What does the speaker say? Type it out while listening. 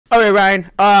All right, Ryan.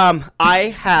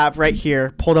 I have right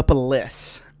here pulled up a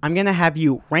list. I'm gonna have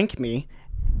you rank me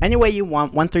any way you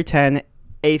want, 1 through 10,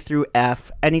 A through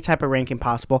F, any type of ranking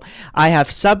possible. I have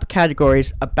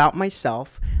subcategories about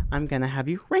myself. I'm gonna have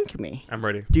you rank me. I'm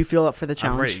ready. Do you feel up for the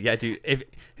challenge? I'm ready. Yeah, dude.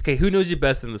 Okay, who knows you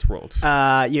best in this world?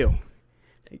 You.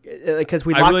 Because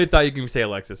I really thought you could say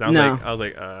Alexis. I was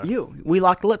like, you. We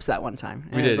locked lips that one time.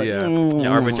 We did, yeah.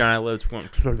 Our vagina lips.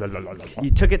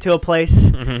 You took it to a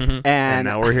place, and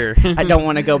now we're here. I don't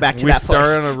want to go back to We that place.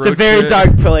 started on a road It's a very trip.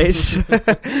 dark place.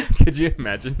 Could you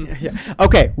imagine? Yeah.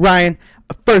 Okay, Ryan.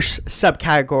 First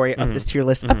subcategory of this tier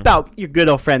list about your good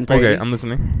old friend Brady. Okay, I'm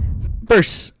listening.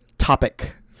 First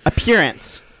topic: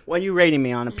 appearance. What are you rating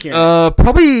me on appearance?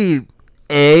 Probably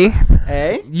A.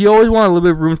 A. You always want a little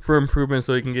bit of room for improvement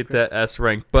so you can get that S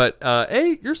rank. But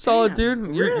A, you're solid,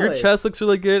 dude. Your really? chest looks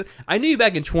really good. I knew you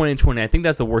back in 2020. I think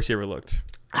that's the worst you ever looked.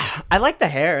 I like the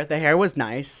hair. The hair was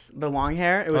nice. The long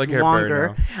hair. It was like hair better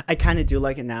longer. I kind of do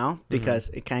like it now because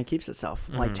it kind of keeps itself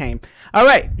like tame. All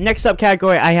right. Next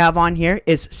subcategory I have on here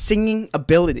is singing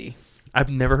ability. I've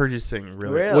never heard you sing,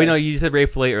 really. Really? Wait, no, you said Ray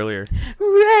Fillet earlier.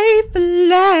 Ray I'm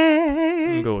Fillet.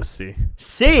 gonna go with C.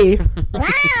 See?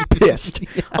 Pissed.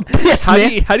 I'm pissed,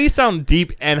 man. How do you sound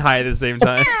deep and high at the same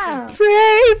time?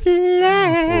 Ray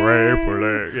Fillet. Ray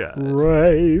Fillet, yeah.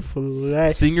 Ray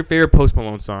Fillet. Sing your favorite Post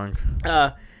Malone song.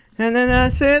 And then I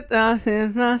sit down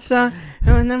in my son,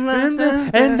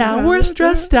 And now we're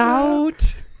stressed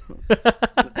out.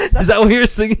 Is that what you're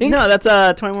singing? No, that's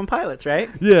 21 Pilots, right?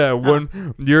 Yeah,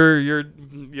 you're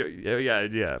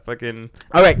fucking.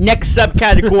 All right, next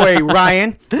subcategory,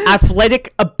 Ryan.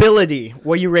 Athletic ability.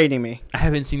 What are you rating me? I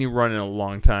haven't seen you run in a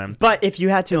long time. But if you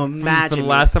had to imagine, From the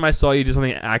last time I saw you do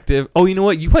something active. Oh, you know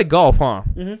what? You play golf, huh?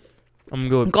 Mm-hmm. I'm gonna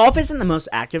go. Golf isn't the most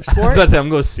active I was sport about to say, I'm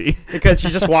gonna see. because you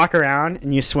just walk around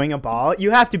and you swing a ball.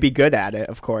 You have to be good at it,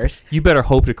 of course. You better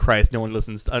hope to Christ no one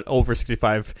listens over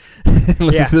 65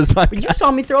 listens to this podcast. But you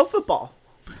saw me throw a football.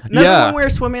 Remember Yeah. when we were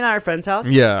swimming at our friend's house?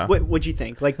 Yeah. What'd you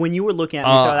think? Like when you were looking at me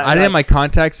throw that, I didn't have my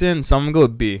contacts in, so I'm gonna go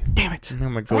with B. damn it. I'm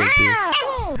gonna go with B.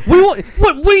 What do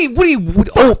you?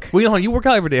 Oh, wait, hold on. You work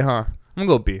out every day, huh? I'm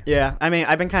gonna go B. Yeah, I mean,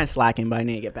 I've been kind of slacking, but I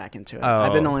need to get back into it. Oh.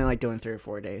 I've been only like doing 3 or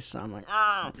 4 days, so I'm like,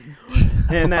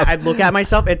 and then I look at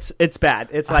myself. It's bad.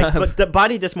 It's like, but the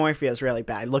body dysmorphia is really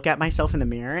bad. I look at myself in the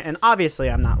mirror, and obviously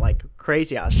I'm not like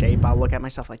crazy out of shape. I'll look at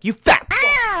myself like, you fat,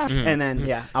 and then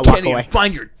I'll walk Can't away. even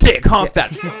find your dick, huh,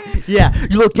 fat? Yeah,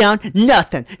 you look down,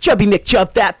 nothing. Chubby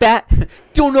McChub, fat.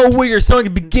 Don't know where your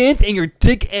song begins and your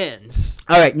dick ends.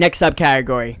 All right, next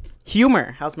subcategory,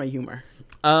 humor. How's my humor?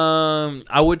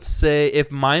 I would say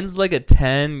if mine's like a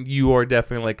 10, you are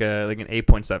definitely like an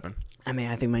 8.7. I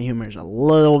mean, I think my humor is a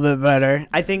little bit better.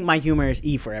 I think my humor is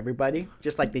E for everybody,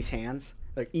 just like these hands.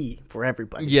 They're E for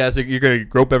everybody. Yeah, so you're gonna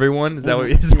grope everyone. Is that what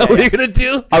you're gonna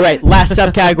do? All right, last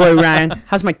subcategory, Ryan.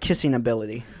 How's my kissing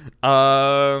ability?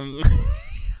 I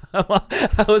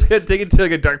was gonna take it to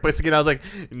like a dark place again. I was like,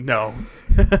 no.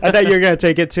 I thought you were gonna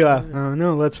take it to oh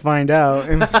no, let's find out.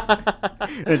 And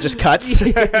it just cuts.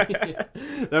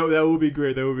 that would be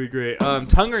great. That would be great.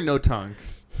 Tongue or no tongue?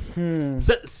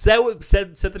 Set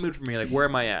the mood for me. Like, where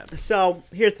am I at? So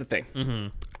here's the thing. Mm-hmm.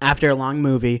 After a long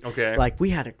movie, Okay. like we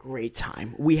had a great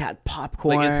time. We had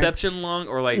popcorn. Like Inception long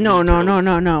or like No.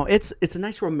 Turtles? It's a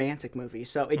nice romantic movie.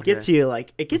 So it gets you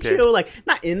like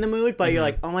not in the mood, but you're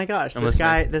like, oh my gosh,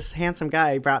 this handsome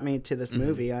guy brought me to this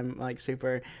movie. I'm like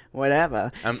super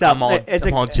whatever. I'm all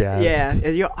jazzed. Yeah,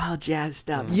 you're all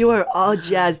jazzed up. You are all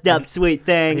jazzed up, sweet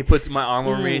thing. He puts my arm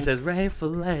over me and says, Ray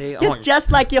Fillet. You're just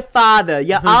like your father.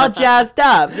 You're all jazzed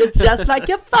up. You're just like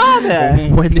your father.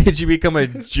 When did you become a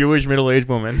Jewish middle-aged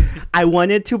woman? I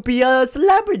wanted to be a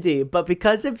celebrity, but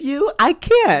because of you, I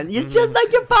can't. You're just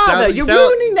like your father. You're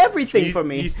ruining everything for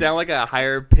me. You sound like a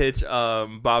higher pitch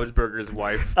Bob's Burgers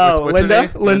wife. Oh, what's her Linda?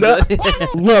 name? Linda?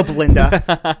 Love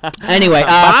Linda. Anyway,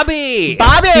 Bobby!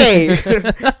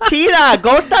 Tina,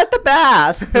 go start the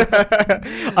bath.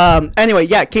 Anyway,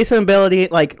 yeah, case of ability,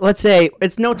 like, let's say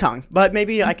it's no tongue, but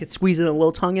maybe I could squeeze in a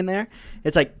little tongue in there.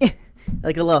 It's like a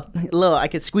little, I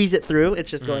could squeeze it through. It's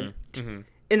just going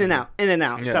in and out.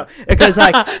 Yeah. So, because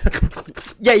like,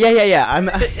 yeah.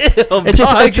 It's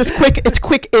just quick. It's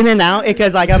quick in and out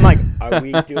because like, I'm like, are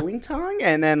we doing tongue?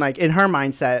 And then like in her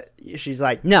mindset, she's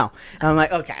like, no. And I'm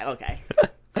like, okay.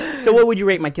 So what would you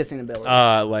rate my kissing ability?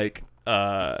 An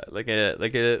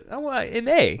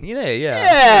A, yeah.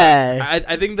 Yeah.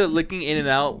 I think the licking in and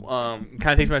out kind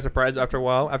of takes me by surprise after a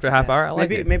while, after a half hour. I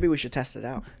like it. Maybe we should test it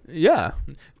out. Yeah,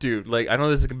 dude. Like, I know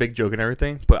this is a big joke and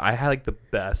everything, but I had like the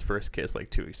best first kiss like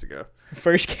 2 weeks ago.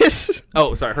 First kiss?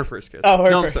 Oh, sorry, her first kiss. Oh,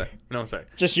 I'm sorry.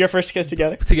 Just your first kiss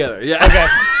together? Together, yeah. Okay.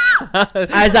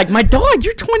 I was like, my dog,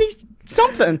 you're 20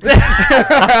 something. The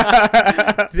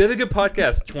other good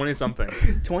podcast, 20 something.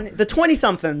 20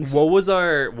 somethings. What was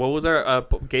our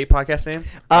gay podcast name?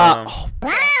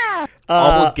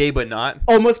 Almost gay but not.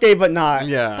 Almost gay but not.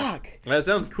 Yeah. Fuck. That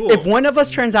sounds cool. If one of us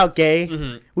turns out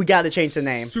gay, we got to change the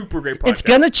name. Super great podcast. It's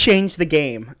gonna change the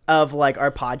game of like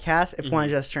our podcast if one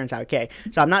of us turns out gay.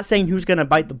 So I'm not saying who's gonna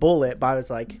bite the bullet, but I was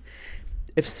like,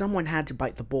 if someone had to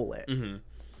bite the bullet,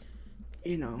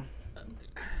 you know.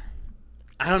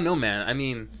 I don't know, man. I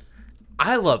mean,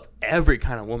 I love every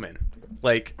kind of woman.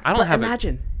 Like, I don't But have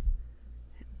imagine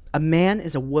a man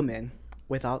is a woman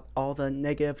without all the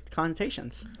negative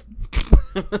connotations.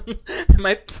 one of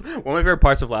my favorite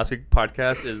parts of last week's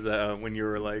podcast is when you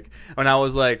were like, when I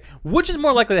was like, which is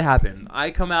more likely to happen?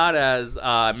 I come out as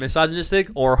misogynistic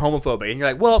or homophobic, and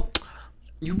you're like, well,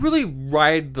 you really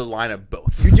ride the line of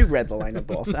both. You do read the line of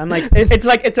both. I'm like, it's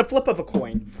like it's a flip of a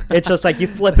coin. It's just like you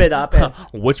flip it up. And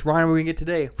Which Ryan are we gonna get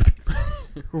today?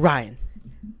 Ryan,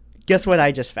 guess what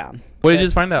I just found? What did you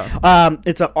just find out?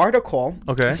 It's an article.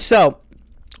 Okay. So.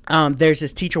 There's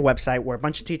this teacher website where a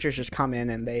bunch of teachers just come in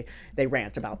and they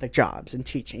rant about their jobs and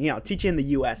teaching. You know, teaching in the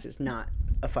U.S. is not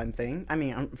a fun thing. I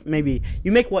mean, maybe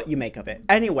you make what you make of it.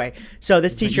 Anyway, so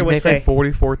this teacher would say like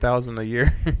 $44,000 a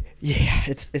year. Yeah,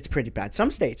 it's pretty bad. Some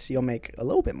states you'll make a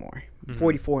little bit more,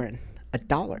 $44 and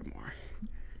 $1 more.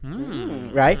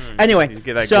 Right? Anyway,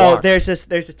 so guac. there's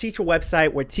a teacher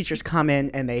website where teachers come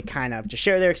in and they kind of just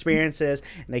share their experiences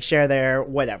and they share their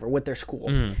whatever with their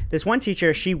school. This one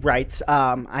teacher, she writes,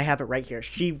 I have it right here.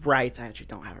 She writes, I actually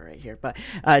don't have it right here, but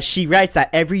she writes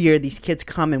that every year these kids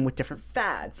come in with different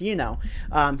fads. You know,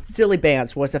 silly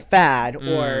bands was a fad,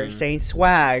 or saying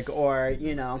swag, or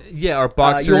you know, or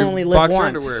boxer, you only live boxer once.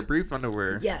 underwear, brief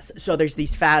underwear. Yes. So there's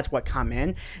these fads what come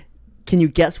in. Can you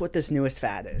guess what this newest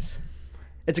fad is?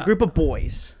 It's a group of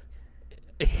boys.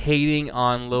 Hating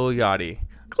on Lil Yachty.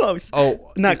 Close.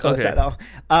 Oh, not close okay. at all.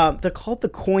 They're called the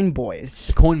Coin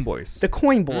Boys. Coin Boys. The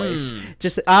Coin Boys.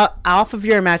 Just off of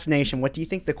your imagination, what do you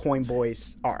think the Coin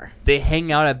Boys are? They hang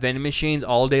out at vending machines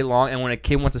all day long, and when a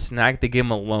kid wants a snack, they give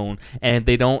them a loan. And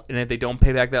if they don't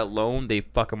pay back that loan, they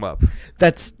fuck them up.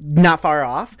 That's not far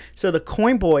off. So the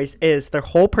Coin Boys is their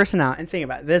whole personality. And think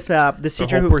about it. This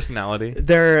teacher personality.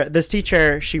 This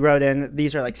teacher, she wrote in,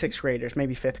 these are like 6th graders,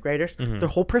 maybe 5th graders. Their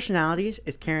whole personalities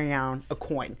is carrying around a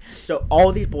coin. So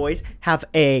all these boys have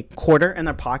a quarter in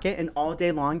their pocket, and all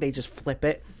day long they just flip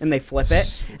it and they flip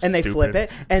it and they flip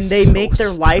it, and they make their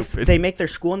life, they make their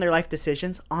school and their life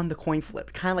decisions on the coin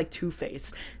flip, kind of like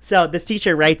Two-Face. So this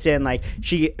teacher writes in, like,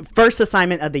 she first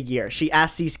assignment of the year, she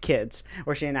asked these kids,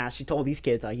 or she told these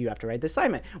kids, like, you have to write the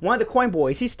assignment. One of the Coin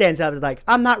Boys, he stands up and is like,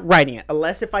 I'm not writing it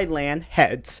unless if I land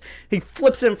heads. He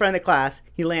flips it in front of the class,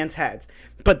 he lands heads.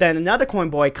 But then another Coin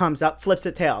Boy comes up, flips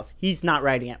it tails. He's not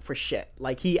writing it for shit.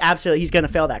 Like, he's going to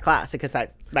fail that class because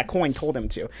that coin told him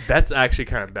to. That's actually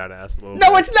kind of badass.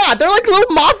 No, it's not. They're like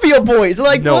little mafia boys. They're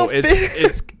like, no,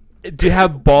 it's. Do you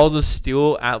have balls of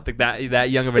steel at like that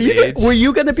young of an age? Were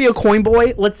you going to be a Coin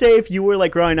Boy? Let's say if you were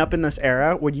like growing up in this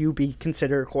era, would you be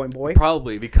considered a Coin Boy?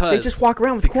 Probably, because they just walk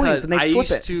around with coins and they flip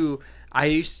it. I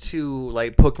used to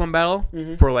like Pokemon battle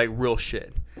for like real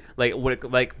shit. Like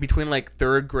between like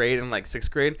 3rd grade and like 6th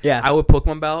grade, I would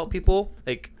Pokemon battle people,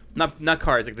 like not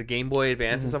cards, like the Game Boy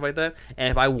Advance and stuff like that.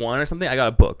 And if I won or something, I got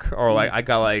a book, or like I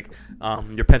got like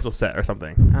your pencil set or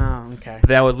something. Oh, okay. But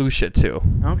then I would lose shit too.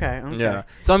 Okay. Yeah.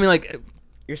 So I mean, like,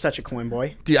 you're such a Coin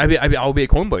Boy. Dude, I'll be a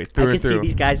Coin Boy through I and could through. see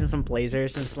these guys in some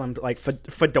blazers and some like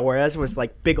fedoras with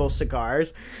like big old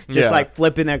cigars, just like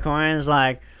flipping their coins,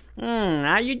 like,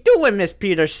 how you doing, Miss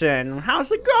Peterson? How's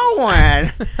it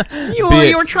going?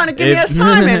 You were trying to give me an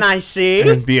assignment, I see.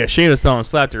 And be ashamed if someone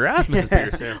slapped your ass, Mrs.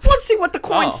 Peterson. Let's see what the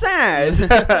coin says.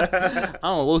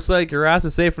 Oh, looks like your ass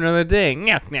is safe for another day.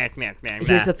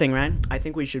 Here's the thing, Ryan. I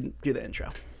think we should do the intro.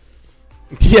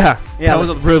 Yeah. That was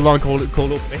a really long cold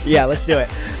opening. Yeah, let's do it.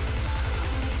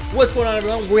 What's going on,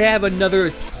 everyone? We have another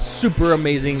super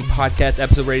amazing podcast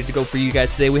episode ready to go for you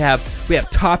guys today. We have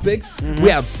topics, we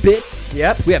have bits, we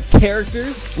have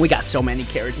characters, we got so many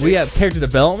characters, we have character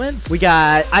development,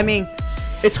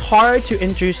 it's hard to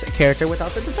introduce a character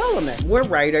without the development. We're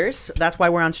writers, that's why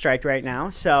we're on strike right now,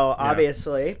 so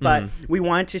obviously, but we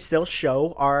want to still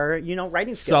show our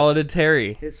writing skills.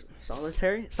 Solitary.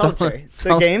 Solitary? Solitary.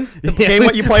 The game? The game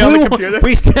what you play on the computer?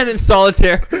 We stand in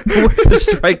solitaire with the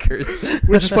strikers.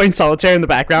 We're just playing solitaire in the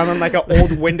background on like an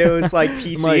old Windows like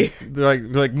PC. They're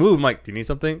like, move. I'm like, do you need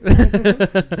something?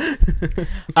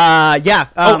 Yeah.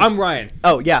 I'm Ryan.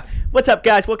 Oh, yeah. What's up,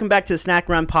 guys? Welcome back to the Snack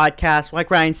Run Podcast. Like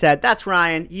Ryan said, that's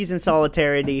Ryan. He's in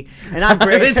solidarity. And I'm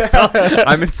Brady.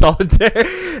 I'm in solitaire.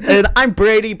 And I'm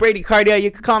Brady Cardia.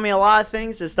 You can call me a lot of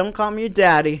things. Just don't call me your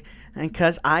daddy. And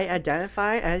because I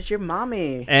identify as your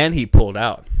mommy. And he pulled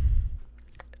out.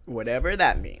 Whatever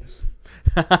that means.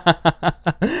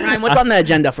 Ryan, what's on the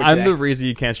agenda for today? I'm the reason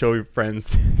you can't show your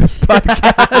friends this podcast.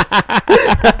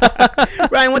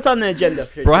 Ryan, what's on the agenda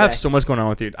for today? Bro, I have so much going on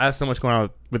with you. I have so much going on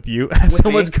with you. I have so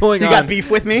much going on. You got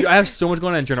beef with me? Dude, I have so much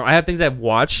going on in general. I have things I've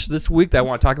watched this week that I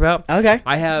want to talk about. Okay.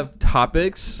 I have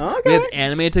topics. Okay. We have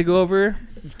anime to go over.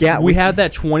 Yeah, we had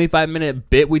that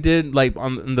 25-minute bit we did like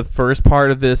on the first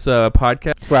part of this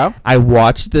podcast. Bro, I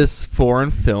watched this foreign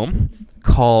film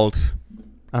called,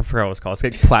 I forgot what it's called. It's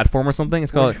like Platform or something.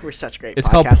 It's called. We're such great. It's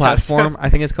called Platform. I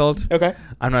think it's called. Okay.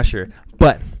 I'm not sure,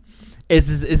 but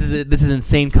this is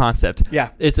insane concept. Yeah.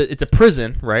 It's a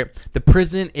prison, right? The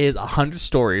prison is 100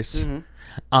 stories.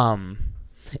 Mm-hmm.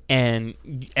 And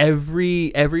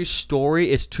every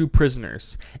story is two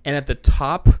prisoners, and at the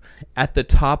top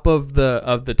of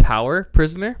the tower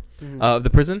prisoner of the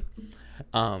prison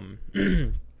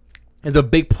is a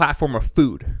big platform of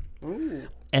food. Ooh.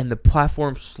 And the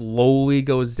platform slowly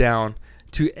goes down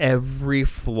to every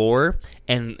floor,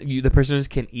 and the prisoners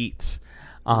can eat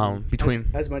between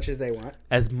as much as they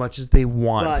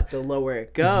want. But the lower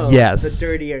it goes, yes, the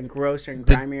dirtier and grosser and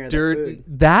grimier the food.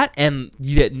 That, and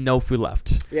you get no food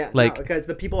left. Yeah, like because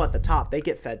the people at the top, they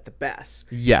get fed the best.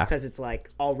 Yeah, because it's like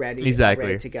already exactly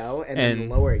ready to go, and then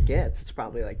the lower it gets, it's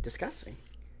probably like disgusting.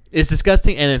 It's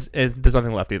disgusting, and there's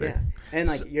nothing left either. Yeah. And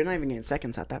like you're not even getting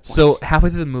seconds at that point. So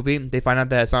halfway through the movie, they find out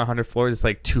that it's not 100 floors; it's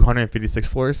like 256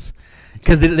 floors,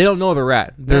 because they don't know where they're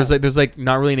at. There's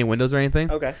not really any windows or anything.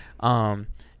 Okay.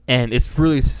 And it's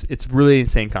really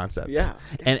insane concept. Yeah.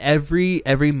 And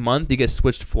every month you get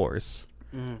switched floors.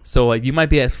 Mm. So like you might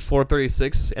be at floor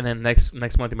 36, and then next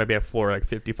month you might be at floor like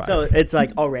 55. So it's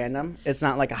like all random. It's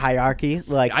not like a hierarchy.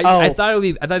 Like I thought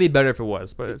it'd be better if it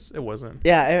was, but it wasn't.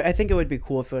 Yeah, I think it would be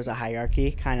cool if it was a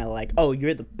hierarchy, kind of like, oh,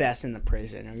 you're the best in the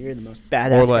prison, or you're the most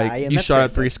badass guy. Or like guy in you the shot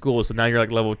prison. at 3 schools, so now you're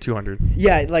like level 200.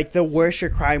 Yeah, like the worse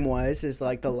your crime is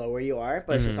like the lower you are,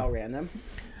 but it's just all random.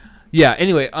 Yeah.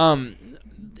 Anyway,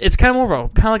 it's kind of more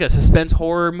of like a suspense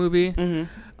horror movie. Mm-hmm.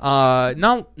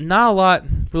 Not a lot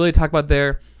really to talk about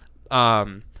there.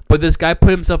 But this guy put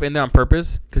himself in there on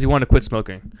purpose because he wanted to quit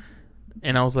smoking.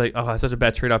 And I was like, oh, that's such a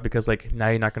bad trade-off, because like now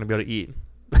you're not going to be able to eat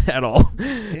at all.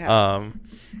 Yeah.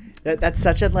 That's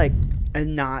such a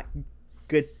not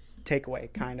good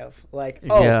takeaway, kind of like,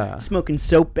 smoking's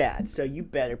so bad, so you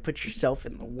better put yourself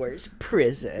in the worst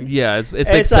prison. Yeah, it's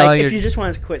like if you just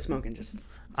want to quit smoking, just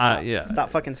stop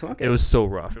fucking smoking. It was so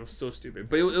rough. It was so stupid,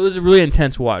 but it was a really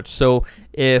intense watch. So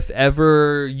if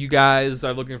ever you guys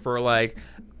are looking for like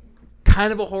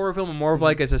kind of a horror film, or more of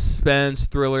like a suspense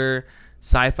thriller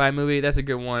sci-fi movie, that's a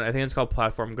good one. I think it's called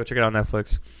Platform. Go check it out on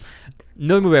Netflix.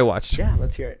 Another movie I watched. Yeah,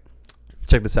 let's hear it.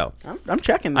 Check this out. I'm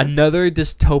checking, man. Another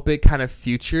dystopic kind of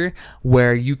future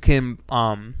where you can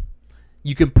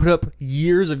put up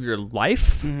years of your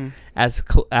life as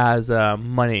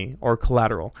money or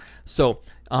collateral. So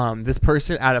this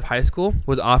person out of high school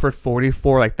was offered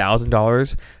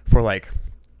 $1,000 for like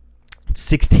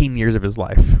 16 years of his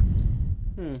life.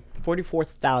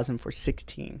 44,000 for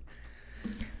 16.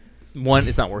 One,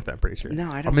 it's not worth that, I'm pretty sure.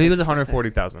 No, I don't. Or maybe it was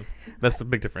 140,000. That's the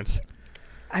big difference.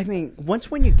 I mean,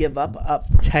 when you give up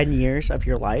 10 years of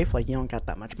your life, like you don't got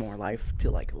that much more life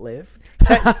to like live.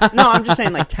 No, I'm just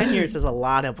saying like 10 years is a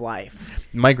lot of life.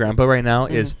 My grandpa right now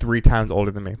is 3 times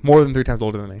older than me. More than 3 times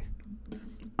older than me.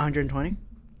 120?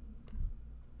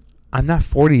 I'm not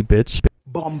 40, bitch.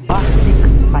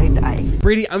 Bombastic side-eye.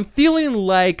 Brady, I'm feeling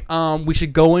like we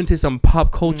should go into some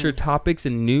pop culture topics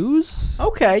and news.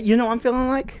 Okay, you know what I'm feeling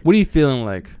like? What are you feeling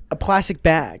like? A plastic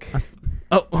bag.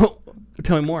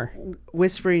 Tell me more.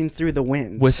 Whispering through the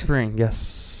wind. Whispering,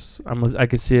 yes. I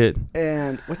can see it.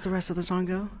 And what's the rest of the song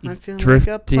go? I'm feeling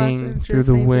drifting through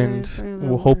the wind.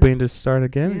 We're hoping to start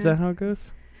again. Yeah. Is that how it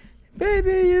goes?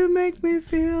 Baby, you make me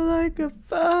feel like a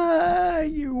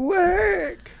firework.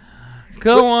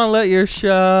 Go on, let your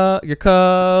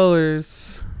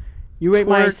colors. You rate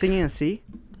my singing a C?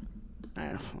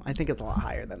 I think it's a lot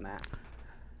higher than that.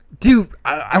 Dude,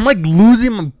 I'm like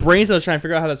losing my brain cells trying to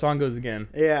figure out how that song goes again.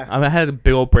 Yeah. I had a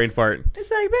big old brain fart.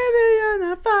 It's like, baby, on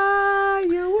a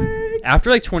firework. After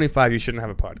like 25, you shouldn't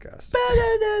have a podcast.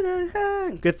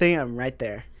 Good thing I'm right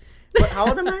there. How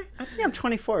old am I? I think I'm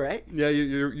 24, right? Yeah,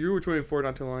 you were 24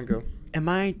 not too long ago. Am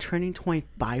I turning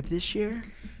 25 this year?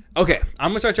 Okay,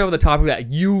 I'm gonna start you off with a topic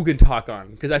that you can talk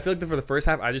on because I feel like for the first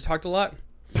half I just talked a lot.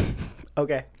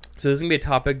 Okay. So this is gonna be a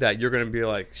topic that you're gonna be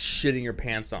like shitting your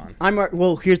pants on.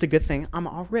 Well, here's the good thing. I'm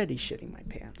already shitting my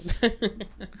pants.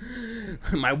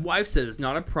 My wife says it's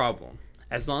not a problem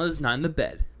as long as it's not in the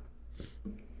bed.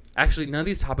 Actually, none of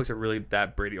these topics are really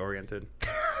that Brady oriented.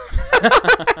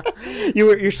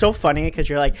 You're so funny because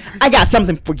you're like, I got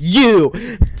something for you,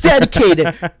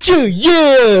 dedicated to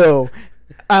you.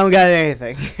 I don't got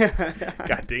anything.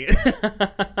 God dang it!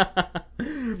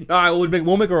 All right,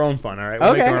 we'll make our own fun. All right,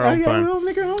 we'll make our own fun. We'll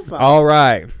make our own fun. All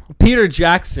right, Peter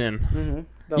Jackson. Mm-hmm.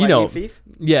 The lightning thief.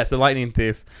 Yes, the lightning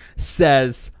thief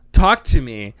says, "Talk to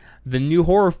me. The new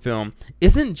horror film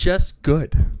isn't just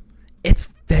good; it's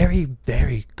very,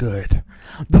 very good.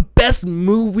 The best,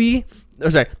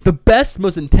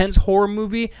 most intense horror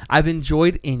movie I've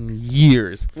enjoyed in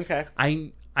years." Okay.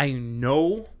 I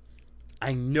know.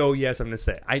 Yes, I'm gonna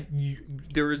say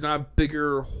there is not a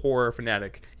bigger horror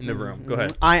fanatic in the room. Go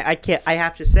ahead. I can't. I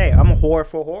have to say, I'm a whore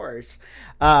for horrors.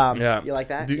 Yeah. You like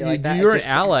that? You're an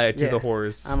ally to the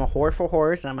horrors. I'm a whore for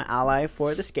horrors. I'm an ally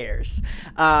for the scares.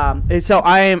 And so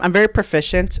I'm very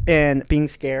proficient in being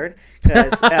scared.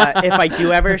 Because if I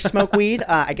do ever smoke weed,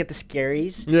 I get the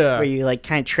scaries where you like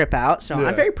kind of trip out. So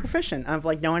I'm very proficient of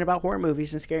like knowing about horror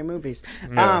movies and scary movies.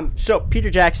 Yeah. So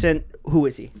Peter Jackson, who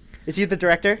is he? Is he the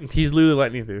director? He's Lou the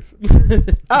Lightning Thief.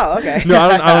 Oh, okay. No,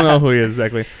 I don't know who he is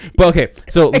exactly. But okay,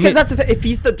 so because that's the thing. If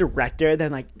he's the director,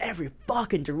 then like every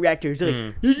fucking director is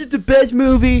like, "This is the best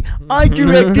movie. I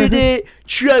directed it.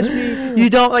 Trust me."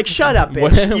 You don't like shut up,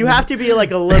 bitch. You have to be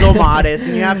like a little modest,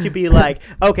 and you have to be like,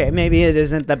 okay, maybe it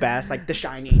isn't the best. Like The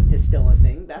Shining is still a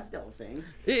thing. That's still a thing.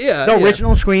 Yeah. The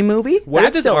original Scream movie. What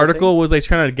if this article was like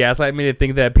trying to gaslight me to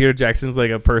think that Peter Jackson's like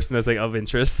a person that's like of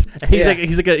interest? He's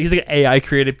like an AI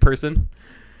created person.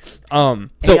 So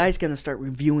AI's gonna start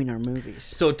reviewing our movies.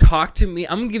 So Talk to Me.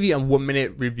 I'm gonna give you a 1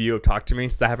 minute review of Talk to Me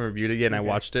since I haven't reviewed it yet and I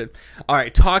watched it. All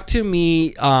right, Talk to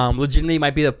Me. Legitimately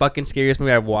might be the fucking scariest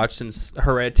movie I've watched since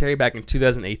Hereditary back in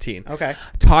 2018. Okay.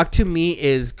 Talk to Me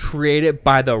is created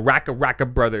by the Raka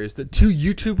brothers, the two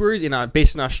YouTubers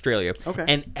based in Australia. Okay.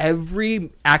 And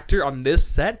every actor on this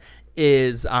set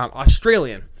is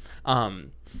Australian.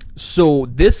 So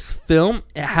this film,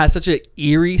 it has such an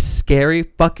eerie, scary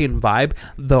fucking vibe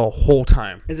the whole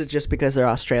time. Is it just because they're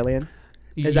Australian?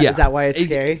 Is that why it's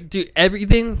scary? Dude,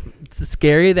 everything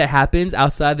scary that happens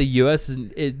outside the U.S.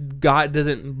 God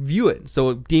doesn't view it.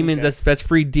 So demons, that's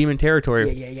free demon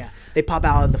territory. Yeah. They pop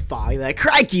out of the fog. They're like,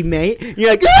 "Crikey, mate!" And you're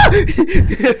like, "Ah!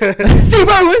 See,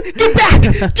 Rowan, get back!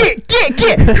 Get!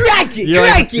 Crikey!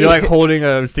 You're like holding a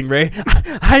stingray.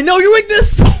 I know your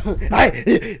weakness.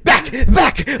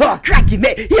 Back! Oh, crikey,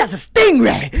 mate! He has a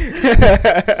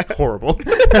stingray. Horrible.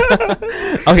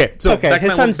 Back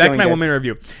to my 1 minute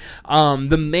review.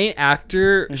 The main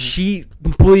actor, she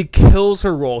completely kills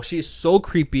her role. She's so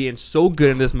creepy and so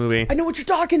good in this movie. I know what you're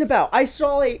talking about. I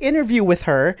saw an interview with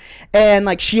her, and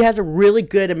like she has a really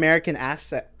good American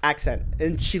accent,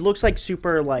 and she looks like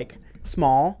super like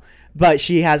small, but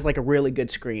she has like a really good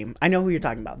scream. I know who you're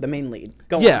talking about. The main lead.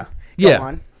 Go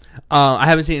on. I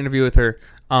haven't seen an interview with her.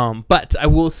 But I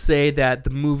will say that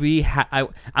the movie,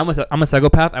 I'm a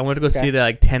psychopath. I wanted to go see it at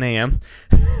like 10 a.m.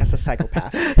 That's a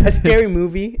psychopath. A scary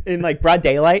movie in like broad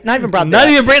daylight. Not even broad daylight. Not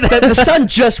even broad daylight. The sun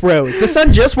just rose. The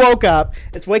sun just woke up.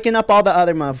 It's waking up all the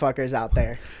other motherfuckers out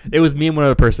there. It was me and one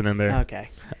other person in there. Okay.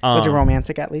 Was it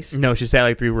romantic at least? No, she sat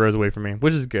like 3 rows away from me,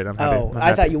 which is good. I'm happy.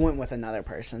 I thought you went with another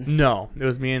person. No, it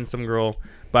was me and some girl,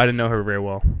 but I didn't know her very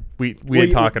well. We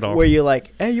didn't talk at all. Were you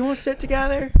like, "Hey, you want to sit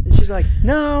together?" And she's like,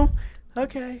 "No."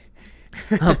 Okay.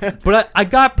 But I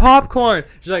got popcorn.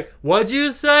 She's like, "What'd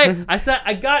you say?" I said,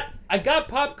 I got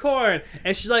popcorn.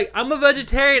 And she's like, "I'm a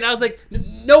vegetarian." I was like,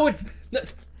 "No,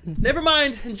 never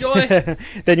mind. Enjoy."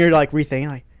 Then you're like rethinking,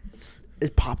 like,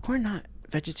 is popcorn not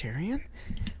vegetarian?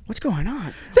 What's going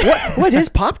on? What is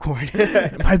popcorn?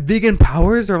 My vegan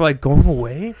powers are like going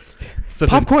away.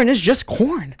 Popcorn is just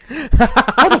corn.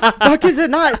 How the fuck is it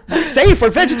not safe for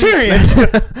vegetarians?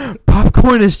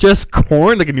 Popcorn is just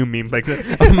corn. Like a new meme like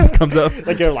comes up.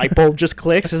 Like your light bulb just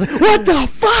clicks. It's like, what the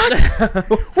fuck?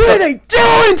 What are they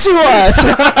doing to us?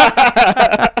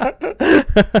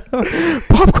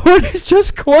 Popcorn is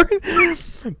just corn.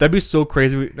 That'd be so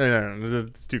crazy. No,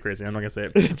 it's too crazy. I'm not gonna say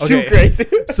it. It's too crazy.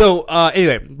 So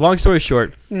anyway, long story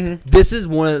short, this is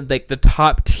one of like the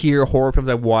top tier horror films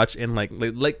I've watched in like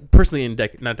personally in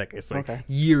not decades, like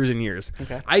years and years.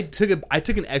 Okay. I took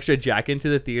an extra jacket into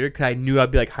the theater because I knew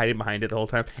I'd be like hiding behind it the whole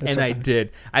time, and I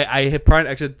did. I had brought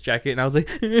an extra jacket, and I was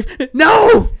like,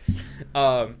 no.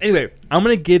 Anyway, I'm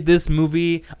gonna give this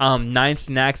movie 9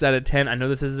 snacks out of 10. I know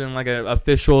this isn't like an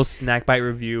official snack bite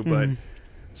review, but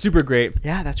super great.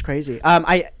 Yeah, that's crazy.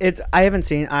 I haven't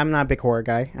seen. I'm not a big horror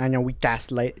guy. I know we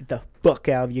gaslight the fuck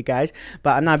out of you guys,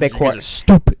 but I'm not a big horror.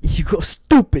 Stupid. You go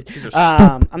stupid.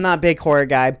 I'm not a big horror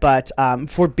guy, but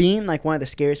for being like one of the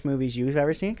scariest movies you've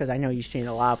ever seen, because I know you've seen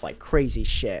a lot of like crazy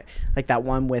shit, like that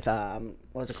one with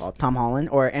what was it called? Tom Holland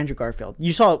or Andrew Garfield.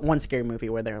 You saw one scary movie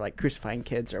where they're like crucifying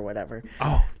kids or whatever.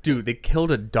 Oh, dude, they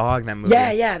killed a dog in that movie.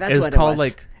 Yeah, that's what it was. Called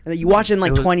like. And you watched it in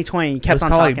like 2020. You kept on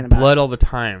talking like about Blood All the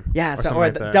Time. Yeah, or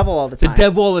the Devil All the Time. The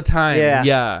Devil All the Time.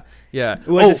 Yeah.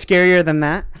 Was it scarier than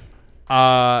that?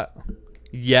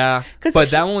 Yeah, but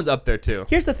that one's up there too.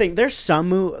 Here's the thing: there's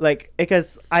some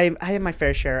because I have my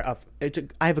fair share of.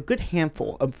 I have a good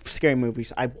handful of scary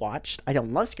movies I've watched. I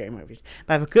don't love scary movies,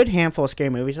 but I have a good handful of scary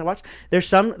movies I watched. There's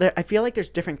some. I feel like there's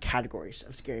different categories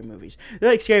of scary movies. They're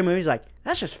like scary movies, like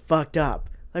that's just fucked up.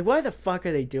 Like, why the fuck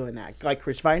are they doing that? Like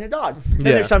crucifying a dog.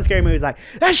 Then there's some scary movies like,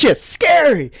 that shit's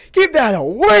scary. Keep that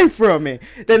away from me.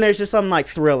 Then there's just some like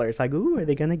thrillers. Like, ooh, are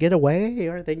they gonna get away?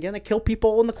 Or are they gonna kill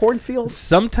people in the cornfields?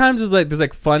 Sometimes there's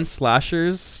like fun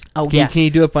slashers. Oh, can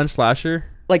you do a fun slasher?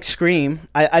 Like Scream.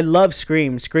 I love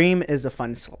Scream. Scream is a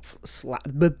fun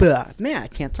man, I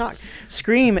can't talk.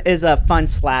 Scream is a fun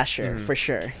slasher for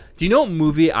sure. Do you know what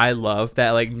movie I love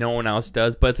that like no one else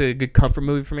does, but it's a good comfort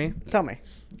movie for me? Tell me.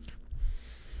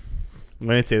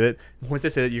 Once I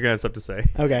say that, you're gonna have stuff to say.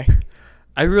 Okay.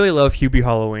 I really love Hubie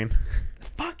Halloween.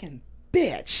 Fucking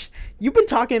bitch! You've been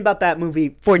talking about that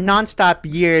movie for nonstop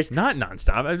years. Not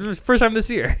nonstop. It was the first time this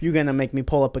year. You're gonna make me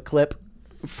pull up a clip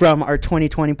from our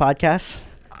 2020 podcast.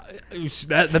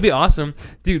 That'd be awesome,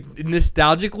 dude.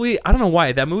 Nostalgically, I don't know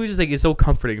why that movie just like is so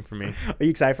comforting for me. Are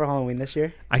you excited for Halloween this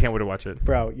year? I can't wait to watch it,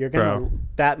 bro.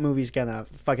 That movie's gonna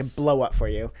fucking blow up for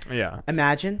you. Yeah.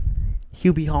 Imagine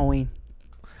Hubie Halloween.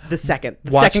 The second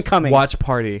coming. Watch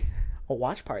party. A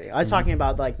watch party. I was talking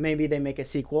about like maybe they make a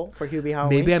sequel for Hubie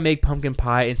Halloween. Maybe I make pumpkin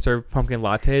pie and serve pumpkin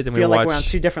lattes, and we watch. We're on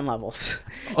 2 different levels.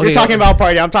 Okay, you're talking about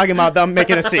party. I'm talking about them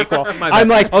making a sequel. I'm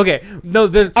like, okay,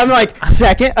 no. I'm like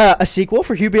a sequel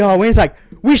for Hubie Halloween. It's like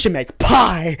we should make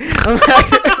pie.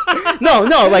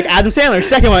 No, like Adam Sandler's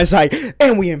second one is like,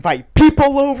 and we invite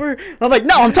people over. I'm like,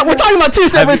 no, we're talking about 2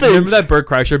 separate things. Remember that Bert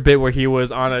Kreischer bit where he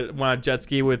was on a jet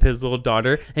ski with his little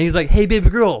daughter, and he's like, hey, baby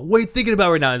girl, what are you thinking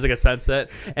about right now? It's like a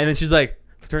sunset, and then she's like,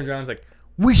 turns around and is like,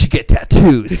 we should get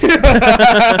tattoos. Yeah,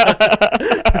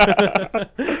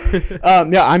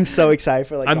 I'm so excited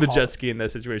for like. I'm the jet ski in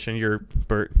that situation. You're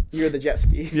Bert. You're the jet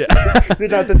ski. Yeah. You're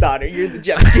not the daughter. You're the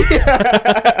jet ski.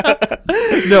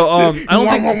 No, I don't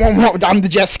think I'm the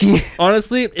jet ski.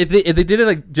 Honestly, if they did it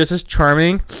like just as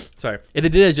charming, if they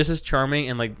did it just as charming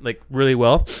and like really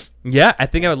well, yeah, I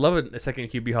think I would love it. A second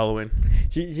Hubie Halloween.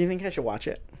 Do you think I should watch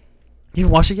it? You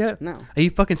haven't watched it yet? No. Are you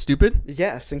fucking stupid?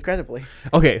 Yes, incredibly.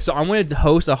 Okay, so I'm going to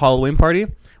host a Halloween party.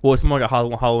 Well, it's more like a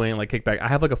Halloween like kickback. I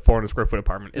have like a 400 square foot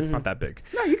apartment. It's not that big.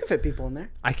 No, you can fit people in there.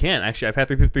 I can, actually. I've had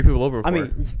three people over before. I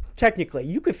mean, technically,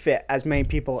 you could fit as many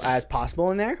people as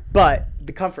possible in there, but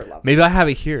the comfort level. Maybe I have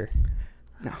it here.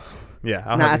 No. Yeah,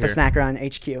 I'll not at the Snack Run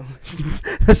HQ.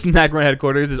 The Snack Run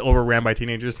headquarters is overran by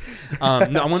teenagers. No,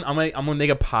 I'm gonna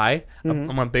make a pie. I'm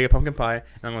gonna bake a pumpkin pie, and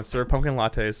I'm gonna serve pumpkin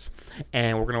lattes,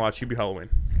 and we're gonna watch Hubie Halloween.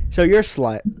 So you're a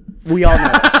slut. We all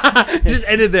know this. Just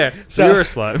ended there. So you're a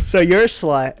slut. So you're a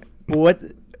slut. What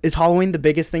is Halloween the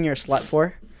biggest thing you're a slut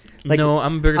for? Like, no,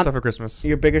 I'm a bigger slut for Christmas.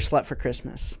 You're a bigger slut for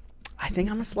Christmas. I think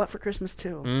I'm a slut for Christmas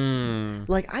too.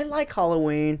 Like I like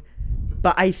Halloween,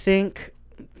 but I think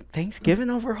Thanksgiving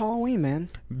over Halloween, man.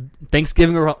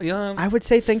 Thanksgiving over I would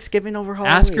say Thanksgiving over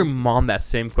Halloween. Ask your mom that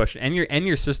same question, and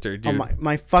your sister, dude. Oh,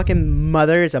 my fucking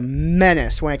mother is a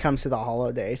menace when it comes to the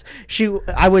holidays.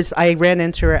 I ran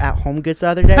into her at Home Goods the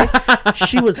other day.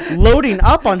 She was loading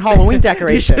up on Halloween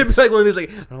decorations. You should be like one of these,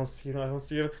 like, I don't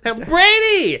see you. Hey,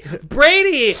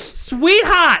 Brady,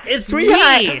 sweetheart, it's me.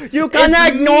 You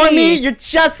cannot ignore me. You're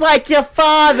just like your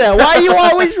father. Why are you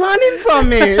always running from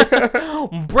me?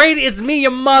 Brady, it's me,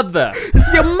 your mother. mother.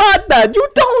 It's your mother. You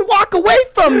don't walk away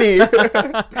from me.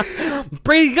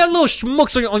 Brady, you got little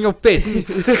schmucks on your face.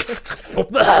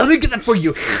 Let me get that for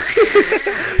you.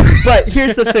 But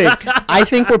here's the thing. I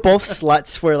think we're both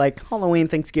sluts for like Halloween,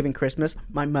 Thanksgiving, Christmas.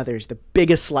 My mother's the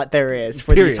biggest slut there is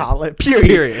for these holidays.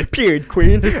 Period,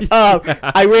 queen.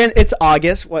 It's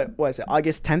August. What was it?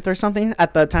 August 10th or something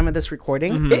at the time of this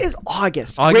recording? Mm-hmm. It is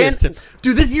August.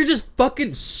 Dude, this year just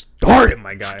fucking started,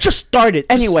 my guy. Just started.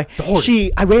 Anyway,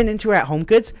 I ran into her at Home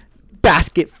Goods,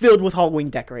 basket filled with Halloween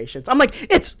decorations. I'm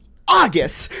like, it's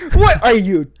August. What are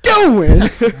you doing?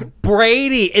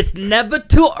 Brady, it's never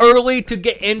too early to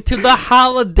get into the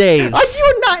holidays. Are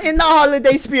you not in the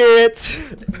holiday spirit?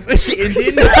 Is she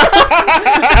Indian?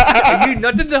 Are you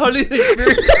not in the holiday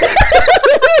spirit?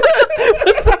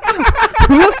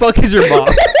 Who the fuck is your mom?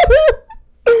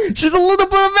 She's a little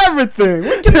bit of everything.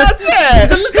 What can I say?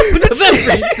 She's a little bit of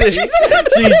everything.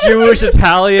 She's Jewish,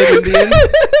 Italian, Indian.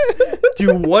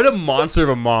 Dude, what a monster of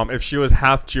a mom if she was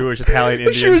half Jewish, Italian,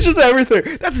 Indian. She was just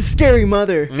everything. That's a scary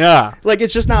mother. Yeah. Like,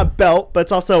 it's just not a belt, but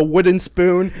it's also a wooden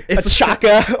spoon, a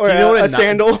shaka, or a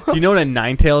sandal. Do you know what a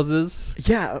nine tails is?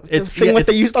 Yeah. It's the thing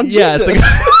they used on Jesus.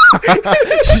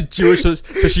 She's Jewish, so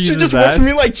she uses just that. whips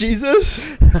me like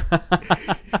Jesus.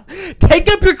 Take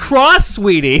up your cross,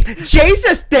 sweetie.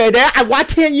 Jesus did it. Why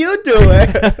can't you do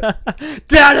it?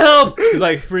 Dad, help! He's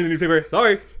like, reading the newspaper.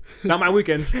 Sorry. Not my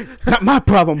weekends. Not my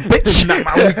problem, bitch. Not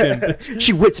my weekend.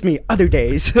 She whips me other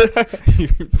days.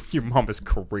 Your mom is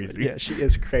crazy. Yeah, she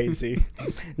is crazy.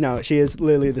 No, she is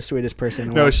literally the sweetest person.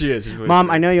 No, she is. She's really Mom,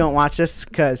 sweet. I know you don't watch this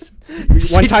because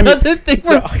one time doesn't think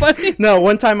we're funny. No,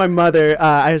 one time my mother,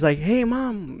 I was like, "Hey,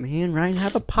 Mom, me and Ryan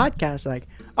have a podcast." Like,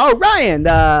 "Oh, Ryan,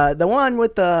 the one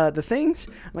with the things."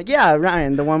 I'm like, "Yeah,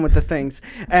 Ryan, the one with the things."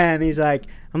 And he's like,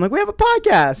 I'm like, "We have a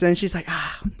podcast," and she's like,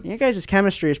 "You guys'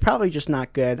 chemistry is probably just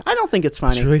not good. I don't think it's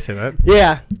funny." Did she really say that?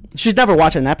 Yeah, she's never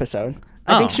watched an episode.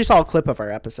 I think she saw a clip of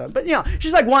our episode, but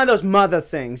she's like one of those mother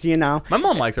things, My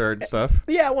mom likes her stuff.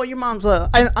 Yeah, well, your mom's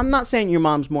I'm not saying your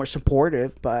mom's more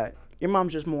supportive, but your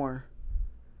mom's just more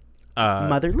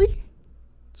motherly.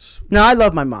 No, I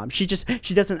love my mom. She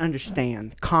doesn't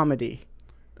understand comedy.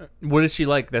 What does she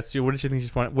like? What does she think is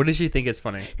funny? What does she think is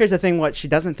funny? Here's the thing: what she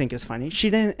doesn't think is funny.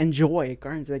 She didn't enjoy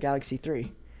Guardians of the Galaxy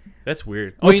 3. That's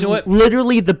weird. Oh, you know what?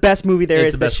 Literally the best movie there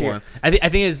is this year. One. I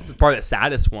think it's probably the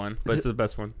saddest one, but it's the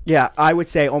best one. Yeah, I would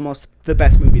say almost the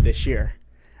best movie this year.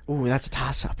 Ooh, that's a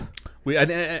toss-up. We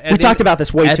talked about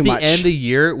this way too much. At the end of the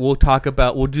year, we'll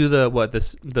do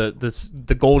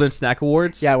the Golden Snack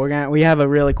Awards. Yeah, we have a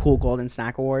really cool Golden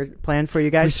Snack Award planned for you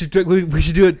guys. We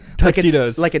should do it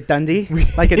tuxedos, like a Dundee,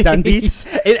 like a Dundee's.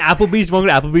 In Applebee's, we'll go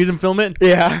to Applebee's and film it.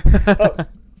 Yeah.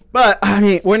 But I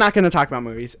mean, we're not going to talk about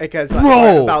movies because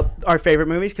about our favorite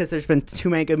movies because there's been too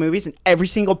many good movies, and every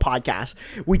single podcast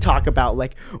we talk about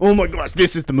like, oh my gosh,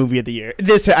 this is the movie of the year.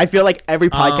 I feel like every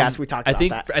podcast we talk about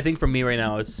that. I think for me right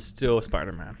now it's still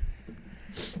Spider-Man.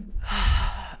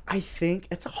 I think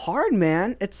it's hard,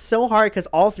 man. It's so hard because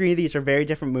all three of these are very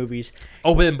different movies.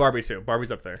 Oh, but then Barbie too.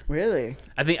 Barbie's up there. Really?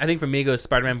 I think for me it goes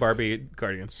Spider-Man, Barbie,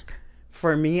 Guardians.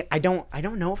 For me, I don't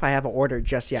know if I have an order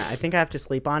just yet. I think I have to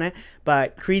sleep on it.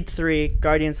 But Creed 3,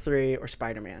 Guardians 3, or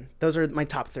Spider-Man. Those are my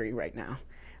top 3 right now.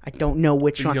 I don't know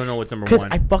which one. You don't know what's number 1. Because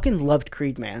I fucking loved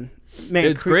Creed, man.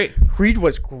 It's great. Creed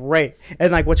was great.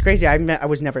 And like, what's crazy, I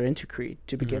was never into Creed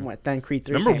to begin with. Then Creed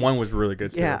 3 Number 1 was really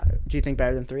good too. Yeah. Do you think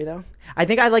better than 3 though? I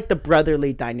think I like the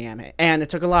brotherly dynamic. And it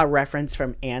took a lot of reference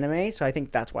from anime. So I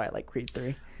think that's why I like Creed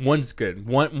 3. 1's good.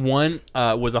 One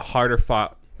was a harder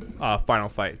fought final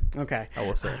fight. Okay. I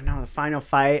will say. No, the final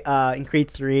fight in Creed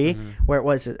 3, where it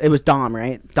was Dom,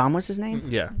 right? Dom was his name?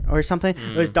 Yeah. Or something?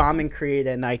 It was Dom and Creed,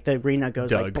 and like the arena goes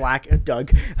Doug. like black.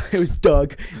 Doug. It was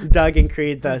Doug. Doug and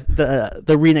Creed, the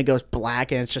arena goes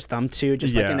black, and it's just them two,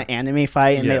 just like in the anime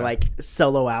fight, and they like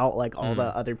solo out like all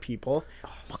the other people.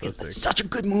 So sick. Such a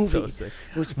good movie. So sick.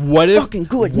 It was fucking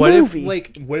good movie.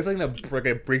 What if like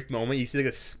a brief moment you see like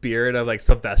a spirit of like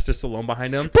Sylvester Stallone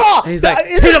behind him? Bro, and he's like,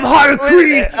 hit him harder,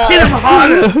 Creed! Hit him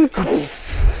harder!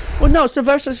 Well, no,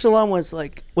 Sylvester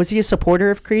Stallone was he a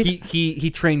supporter of Creed? He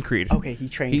trained Creed. Okay, he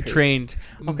trained.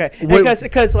 Okay,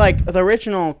 because like the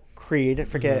original Creed, I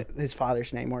forget his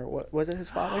father's name, or what was it? His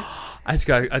father? I just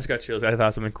got chills. I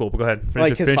thought something cool. But go ahead.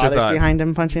 His father's behind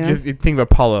him punching him. You think of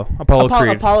Apollo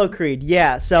Creed. Apollo Creed.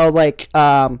 Yeah. So like,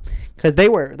 because they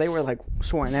were like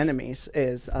sworn enemies.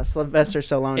 Is Sylvester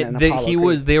Stallone and Apollo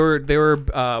Creed. They were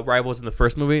rivals in the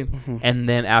first movie, and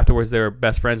then afterwards they were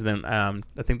best friends. And then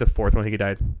I think the fourth one he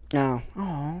died.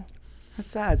 Oh, that's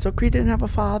sad. So Creed didn't have a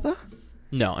father.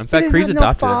 No, in fact, Creed's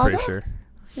adopted. I'm pretty sure.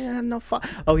 Yeah, I have no father.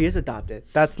 Oh, he is adopted.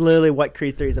 That's literally what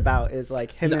Creed 3 is about. Is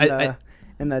like him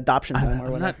and in the adoption home or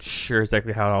whatever. I'm not sure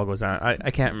exactly how it all goes down.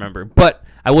 I can't remember. But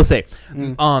I will say,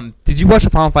 did you watch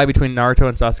the final fight between Naruto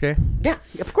and Sasuke? Yeah,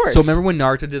 of course. So remember when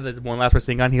Naruto did the one last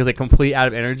Rasengan, he was like completely out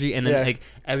of energy, and then like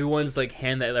everyone's like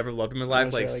hand that ever loved him in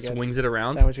life like really swings it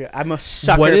around. That was good. I'm a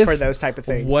sucker for those type of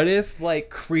things. What if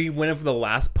like Creed went in for the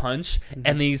last punch,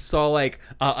 and then you saw like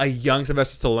a young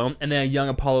Sylvester Stallone and then a young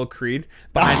Apollo Creed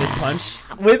behind his punch?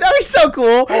 That'd be so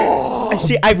cool.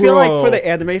 I feel like for the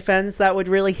anime fans that would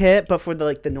really hit, but for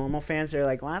the normal fans, they're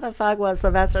like, why the fuck was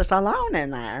Sylvester Stallone in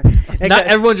there? Not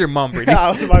everyone's your mom, Brady.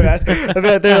 Oh, my bad.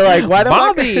 They're like, why the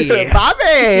Bobby?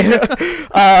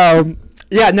 Bobby.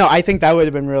 Yeah, no, I think that would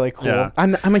have been really cool. Yeah.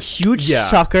 I'm a huge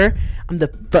sucker. And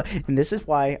this is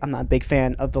why I'm not a big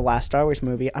fan of the last Star Wars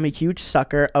movie. I'm a huge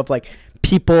sucker of like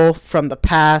people from the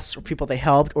past or people they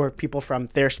helped or people from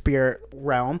their spirit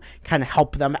realm kind of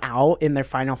help them out in their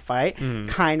final fight,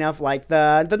 kind of like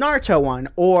the Naruto one,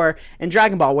 or in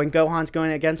Dragon Ball when Gohan's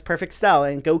going against Perfect Cell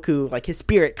and Goku, like his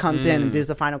spirit comes in and does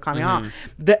the final Kamehameha.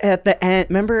 At the end,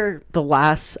 remember the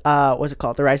last what's it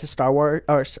called, the Rise of Star Wars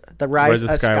or the Rise of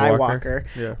Skywalker.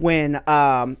 Yeah. When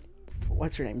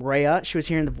what's her name, Rhea, she was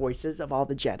hearing the voices of all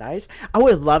the Jedis. I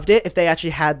would have loved it if they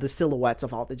actually had the silhouettes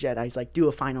of all the Jedis, like do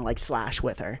a final like slash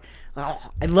with her. Oh,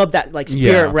 I love that like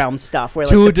spirit realm stuff. Where,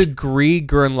 to a degree,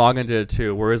 Gurren Lagann did it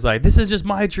too, where it's like, this is just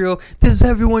my drill, this is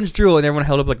everyone's drill, and everyone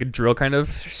held up like a drill kind of.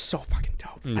 They're so fucking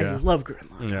dope. Yeah. I love Gurren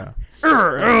Lagann. Yeah.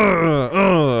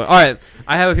 All right,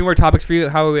 I have a few more topics for you.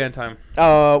 How are we on time?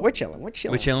 We're chilling,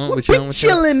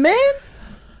 man.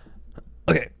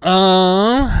 Okay.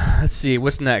 Let's see.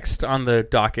 What's next on the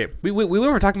docket? We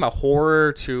were talking about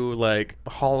horror to like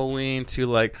Halloween to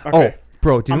like. Okay. Oh,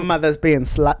 bro, our mothers being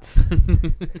sluts.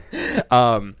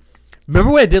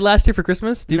 Remember what I did last year for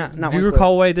Christmas? Do you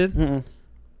recall what I did? Mm-mm.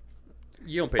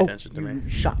 You don't pay attention to me.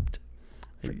 Shopped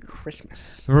for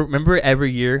Christmas. Remember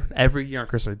every year on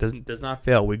Christmas, does not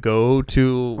fail. We go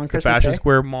to the Fashion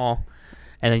Square Mall,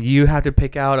 and then you have to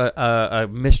pick out a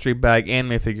mystery bag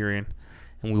anime figurine.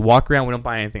 And we walk around. We don't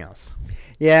buy anything else.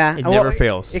 Yeah, it never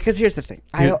fails. Because here's the thing.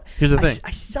 Here's the thing. I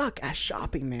suck at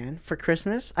shopping, man. For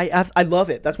Christmas, I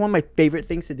love it. That's one of my favorite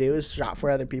things to do is shop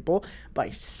for other people. But I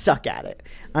suck at it.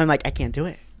 I'm like, I can't do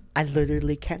it. I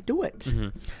literally can't do it. Mm-hmm.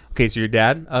 Okay, so your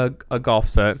dad a golf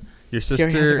set, your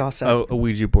sister a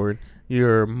Ouija board,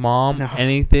 your mom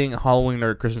anything Halloween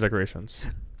or Christmas decorations.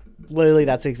 Literally,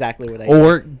 that's exactly what I do.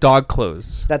 Or dog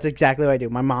clothes. That's exactly what I do.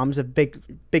 My mom's a big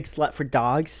slut for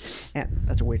dogs. And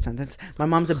that's a weird sentence. My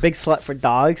mom's a big slut for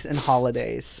dogs and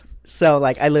holidays. So,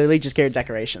 like, I literally just get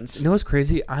decorations. You know what's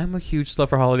crazy? I'm a huge slut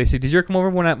for holidays. Did you ever come over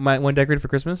when I decorated for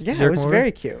Christmas? Yeah, it was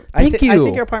very cute. Thank you. I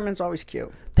think your apartment's always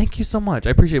cute. Thank you so much.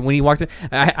 I appreciate it. When you walked in,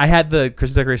 I had the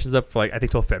Christmas decorations up for, like, I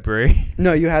think till February.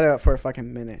 No, you had it for a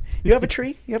fucking minute. You have a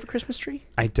tree? You have a Christmas tree?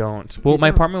 I don't. Well, my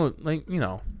apartment, like,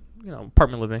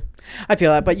 apartment living. I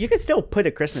feel that, but you could still put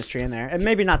a Christmas tree in there, and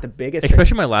maybe not the biggest.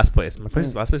 Especially my last place.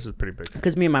 Last place was pretty big.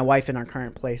 Because me and my wife in our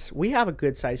current place, we have a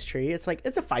good sized tree. It's like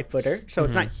it's a 5-footer, so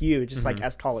it's not huge. It's like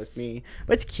as tall as me,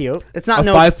 but it's cute. It's not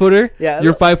 5-footer. Yeah,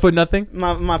 you're 5 foot nothing.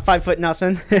 My 5 foot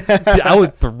nothing. Dude, I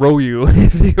would throw you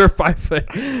if you were 5 foot.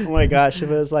 Oh my gosh, if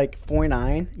it was like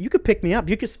 4'9", you could pick me up.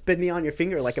 You could spin me on your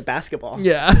finger like a basketball.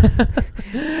 Yeah.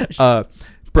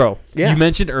 Bro, you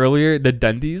mentioned earlier the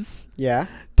Dundies. Yeah.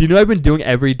 Do you know I've been doing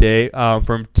every day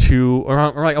from 2 or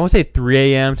like I want to say 3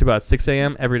 a.m. to about 6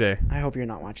 a.m. every day. I hope you're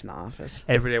not watching The Office.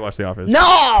 Every day I watch The Office.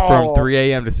 No! From 3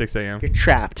 a.m. to 6 a.m. You're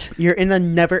trapped. You're in a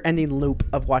never-ending loop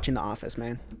of watching The Office,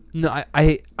 man. No,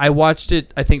 I watched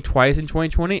it, I think, twice in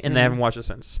 2020, and I haven't watched it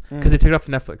since. Because they took it off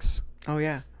Netflix. Oh,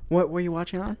 yeah. What were you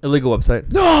watching on? Illegal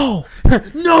website. No!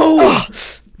 No!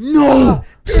 No!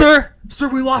 Sir,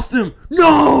 we lost him.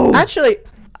 No! Actually...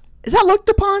 Is that looked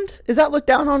upon? Is that looked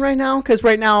down on right now? Because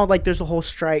right now, like, there's a whole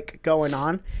strike going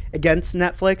on against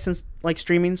Netflix and like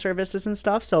streaming services and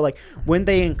stuff. So, like, when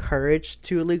they encourage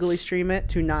to illegally stream it,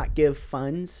 to not give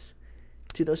funds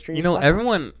to those streaming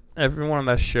platforms. Everyone on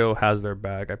that show has their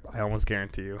bag. I almost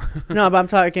guarantee you. No, but I'm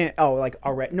talking. Oh, like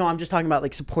already. No, I'm just talking about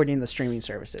like supporting the streaming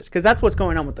services because that's what's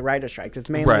going on with the writer strikes. It's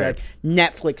mainly like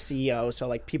Netflix CEO, so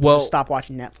like people just stop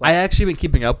watching Netflix. I actually been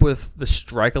keeping up with the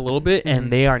strike a little bit, and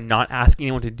they are not asking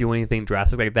anyone to do anything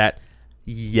drastic like that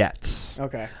yet.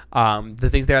 Okay. The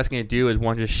things they're asking you to do is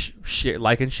one, just share,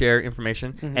 like and share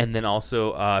information, and then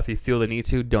also if you feel the need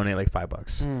to, donate like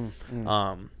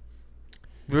 $5.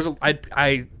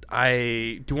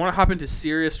 I do you want to hop into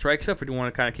serious strike stuff, or do you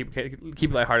want to kind of keep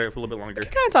it lighthearted for a little bit longer? I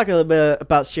can kind of talk a little bit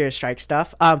about serious strike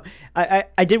stuff. I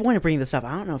did want to bring this up.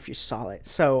 I don't know if you saw it.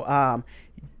 So,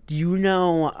 do you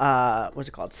know what's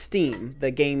it called? Steam, the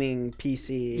gaming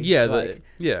PC. Yeah, like,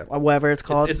 whatever it's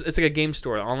called. It's like a game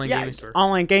store, online gaming store.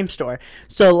 Online game store.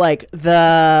 So like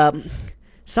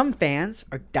some fans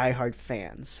are diehard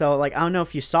fans. So like I don't know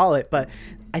if you saw it, but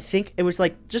I think it was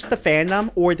like just the fandom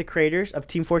or the creators of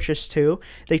Team Fortress 2.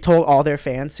 They told all their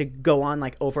fans to go on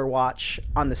like Overwatch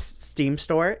on the Steam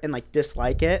store and like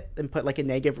dislike it and put like a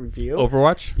negative review.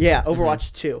 Overwatch? Yeah,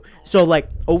 Overwatch 2. So like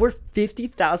over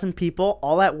 50,000 people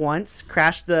all at once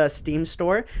crashed the Steam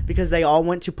store because they all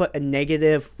went to put a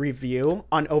negative review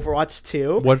on Overwatch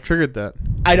 2. What triggered that?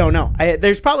 I don't know.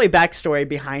 There's probably backstory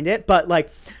behind it, but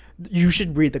like you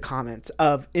should read the comments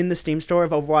of in the Steam store of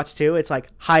Overwatch 2. It's like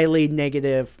highly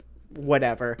negative,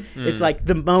 whatever. It's like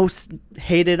the most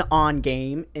hated on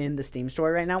game in the Steam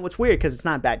store right now. What's weird because it's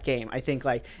not a bad game. I think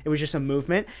like it was just a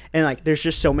movement, and like there's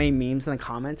just so many memes in the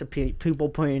comments of people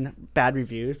putting bad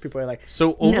reviews. People are like,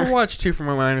 so Overwatch 2, from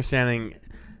my understanding,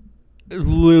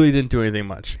 literally didn't do anything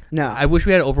much. No, I wish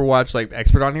we had Overwatch like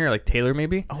expert on here, like Taylor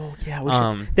maybe. Oh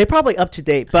yeah, they're probably up to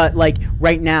date, but like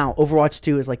right now, Overwatch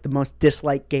 2 is like the most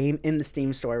disliked game in the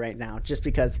Steam store right now, just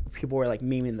because people were like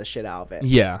memeing the shit out of it.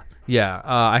 Yeah.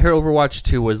 I heard Overwatch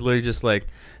 2 was literally just like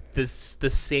the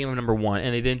same of number 1,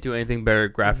 and they didn't do anything better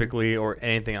graphically or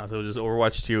anything else. It was just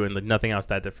Overwatch 2 and like nothing else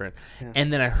that different. Yeah.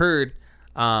 And then I heard,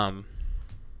 what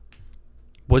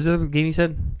was the game you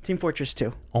said? Team Fortress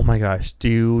 2. Oh my gosh. Do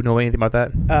you know anything about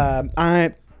that?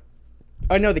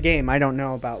 I know the game. I don't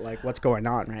know about like what's going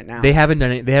on right now. They haven't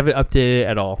done it. They haven't updated it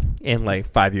at all in like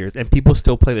 5 years, and people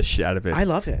still play the shit out of it. I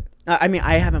love it. I mean,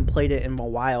 I haven't played it in a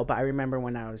while, but I remember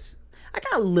when I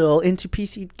got a little into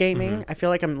PC gaming. Mm-hmm. I feel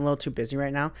like I'm a little too busy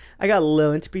right now. I got a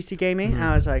little into PC gaming, and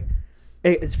I was like,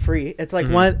 it's free. It's like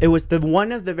it was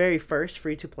one of the very first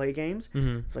free to play games.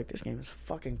 It's like, this game is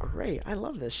fucking great. I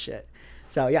love this shit.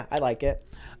 So yeah, I like it.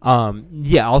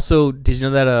 Yeah. Also, did you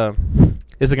know that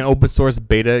it's like an open source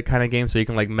beta kind of game, so you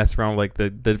can like mess around with like the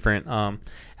different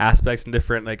aspects and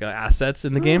different like assets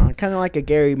in the game. Kind of like a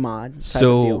Gary mod. Type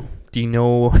so of deal. Do you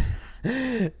know?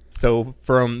 So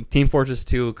from Team Fortress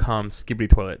 2 comes Skibbity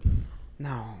Toilet.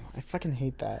 No, I fucking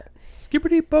hate that.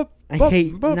 Skibbity bop. I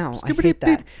hate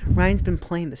that. Ryan's been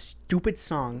playing the stupid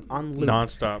song on loop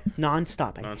nonstop.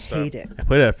 I hate it. I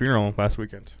played it at a funeral last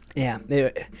weekend. Yeah.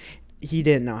 He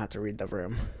didn't know how to read the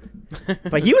room,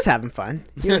 but he was having fun.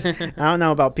 I don't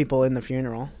know about people in the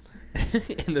funeral.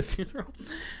 In the funeral?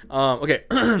 Okay.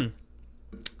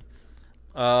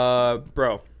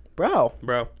 Bro.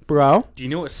 Do you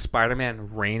know what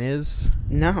Spider-Man Rain is?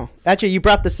 No. Actually, you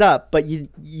brought this up, but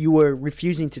you were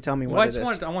refusing to tell me what it is. I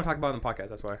want to talk about it on the podcast.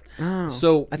 That's why. Oh.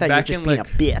 So I thought you were just being a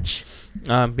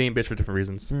bitch. Being a bitch for different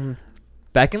reasons.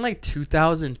 Back in like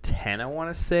 2010, I want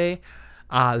to say.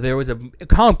 There was a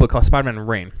comic book called Spider-Man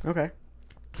Rain. Okay.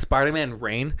 Spider-Man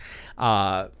Rain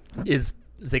is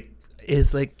like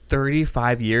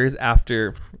 35 years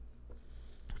after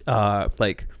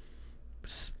like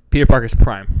Peter Parker's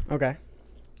prime. Okay.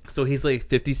 So he's like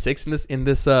 56 in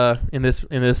this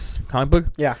comic book.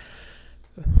 Yeah.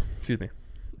 Excuse me.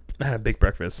 I had a big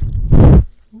breakfast.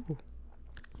 Ooh.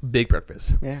 Big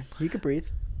breakfast. Yeah, you could breathe.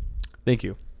 Thank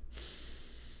you.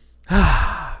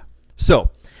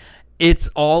 So it's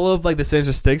all of like the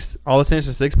Sinister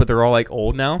Six, but they're all like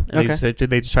old now. And okay.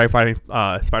 They just try fighting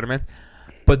Spider-Man.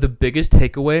 But the biggest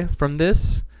takeaway from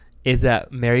this is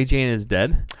that Mary Jane is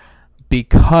dead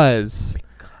because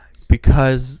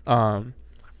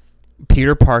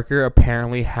Peter Parker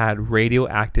apparently had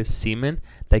radioactive semen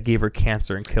that gave her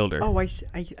cancer and killed her. Oh,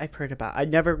 I've heard about it. I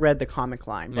never read the comic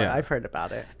line, but I've heard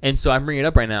about it. And so I'm bringing it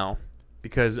up right now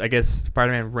because I guess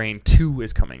Spider-Man Reign 2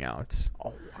 is coming out.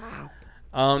 Oh,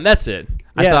 wow. That's it.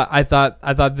 Yeah. I thought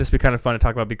this would be kind of fun to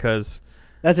talk about because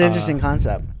that's an interesting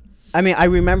concept. I mean, I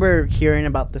remember hearing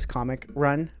about this comic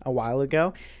run a while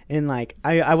ago, and like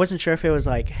I wasn't sure if it was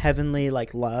like heavenly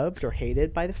like loved or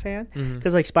hated by the fan,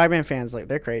 because like Spider-Man fans, like,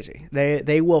 they're crazy.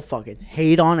 They will fucking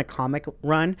hate on a comic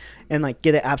run and like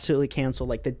get it absolutely canceled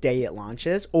like the day it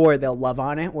launches, or they'll love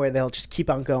on it, or they'll just keep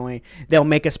on going. They'll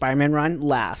make a Spider-Man run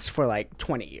last for like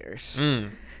 20 years.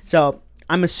 So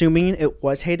I'm assuming it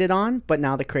was hated on, but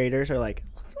now the creators are like,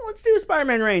 let's do a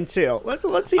Spider-Man Reign 2. Let's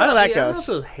see how that goes. I don't know if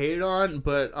it was hated on,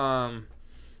 but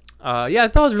yeah, I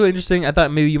thought it was really interesting. I thought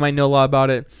maybe you might know a lot about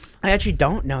it. I actually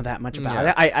don't know that much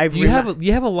about it. You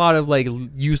have a lot of like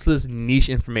useless niche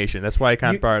information. That's why I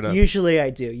kind of brought it up. Usually I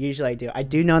do. I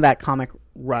do know that comic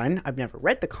run. I've never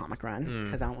read the comic run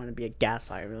because I don't want to be a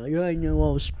gaslighter. Like, I know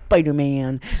all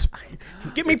Spider-Man.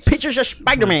 Give me pictures of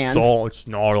Spider-Man. It's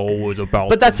not always about.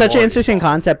 But that's such an interesting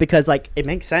concept because like it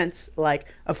makes sense. Like,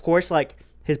 of course, like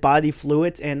his body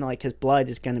fluids and like his blood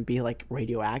is going to be like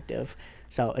radioactive.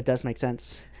 So it does make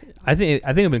sense. I think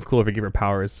it'd been cool if we gave her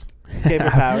powers. Gave her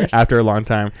powers after a long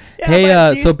time.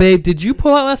 Yeah, hey, so babe, did you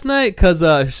pull out last night? Cause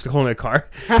she's holding a car.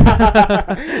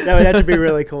 that should be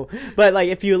really cool. But like,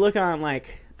 if you look on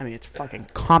like, I mean, it's fucking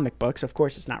comic books. Of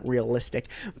course, it's not realistic.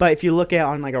 But if you look at it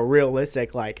on like a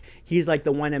realistic, like he's like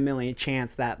the 1 in a million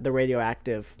chance that the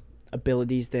radioactive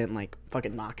abilities didn't like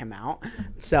fucking knock him out.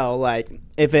 So like,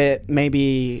 if it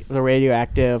maybe the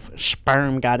radioactive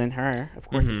sperm got in her, of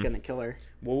course it's gonna kill her.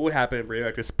 What would happen if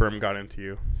radioactive sperm got into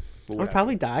you? I would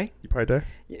probably die. You probably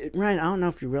die? Ryan, I don't know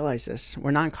if you realize this.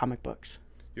 We're not in comic books.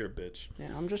 You're a bitch.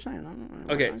 Yeah, I'm just saying.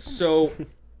 Okay, so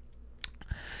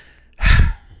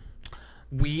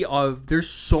there's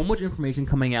so much information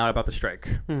coming out about the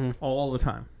strike all the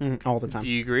time. All the time. Do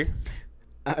you agree?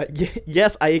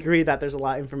 Yes, I agree that there's a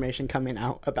lot of information coming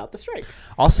out about the strike.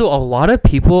 Also, a lot of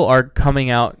people are coming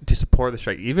out to support the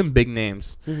strike, even big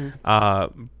names.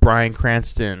 Bryan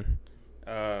Cranston,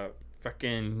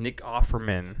 fucking Nick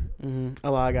Offerman.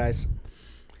 A lot of guys.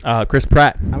 Chris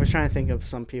Pratt. I was trying to think of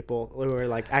some people who were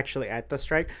like actually at the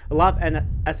strike. A lot of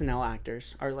SNL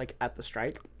actors are like at the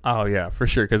strike. Oh yeah, for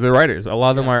sure, because they're writers. A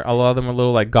lot of them are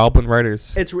little like goblin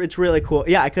writers. It's really cool.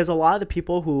 Yeah, because a lot of the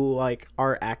people who like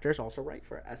are actors also write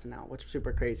for SNL, which is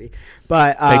super crazy.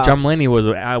 But like John Mulaney was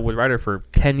a writer for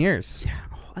 10 years. Yeah,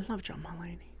 I love John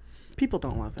Mulaney. People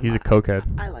don't love him. He's a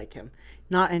cokehead. I like him.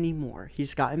 Not anymore.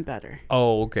 He's gotten better.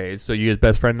 Oh, okay. So you his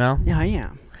best friend now? Yeah, I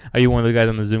am. Are you one of the guys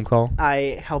on the Zoom call?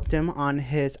 I helped him on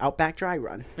his Outback dry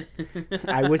run.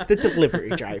 I was the delivery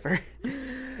driver.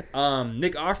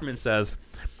 Nick Offerman says,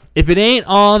 if it ain't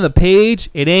on the page,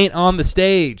 it ain't on the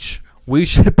stage. We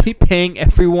should be paying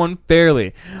everyone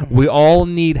fairly. We all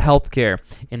need health care.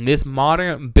 In this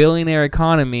modern billionaire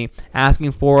economy,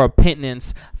 asking for a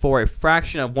pittance for a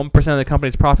fraction of 1% of the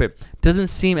company's profit doesn't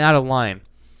seem out of line.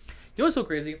 You know what's so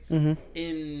crazy?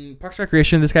 In Parks and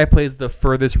Recreation, this guy plays the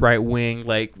furthest right-wing,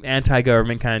 like,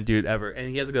 anti-government kind of dude ever. And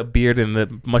he has, like, a beard and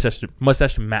the mustache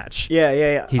to match.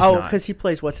 Yeah. He's because he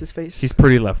plays what's-his-face? He's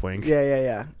pretty left-wing.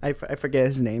 Yeah. I forget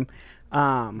his name.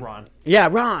 Ron. Yeah,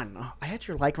 Ron. Oh, I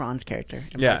actually like Ron's character.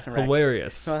 Yeah,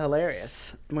 hilarious. So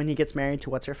hilarious. When he gets married to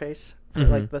what's-her-face for,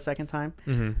 like, the second time.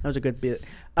 That was a good bit.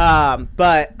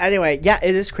 But anyway, yeah,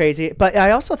 it is crazy. But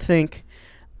I also think...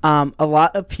 a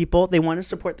lot of people, they want to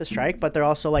support the strike, but they're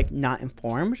also like not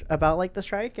informed about like the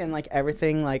strike and like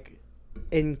everything like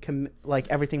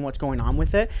everything what's going on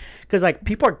with it, because like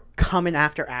people are coming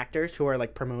after actors who are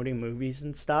like promoting movies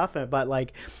and stuff, but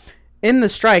like in the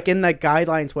strike, in the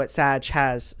guidelines, what SAG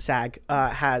has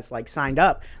like signed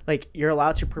up, like you're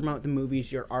allowed to promote the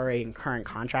movies you're already in current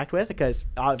contract with, because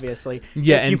obviously,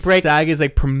 and SAG is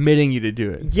like permitting you to do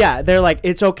it. Yeah, they're like,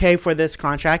 it's okay for this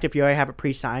contract if you already have it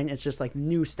pre-signed. It's just like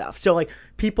new stuff. So like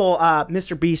people,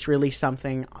 Mr. Beast released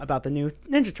something about the new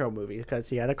Ninja Turtle movie because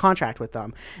he had a contract with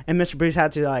them, and Mr. Beast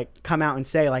had to like come out and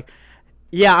say like,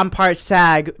 yeah, I'm part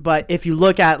SAG, but if you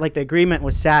look at like the agreement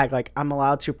with SAG, like I'm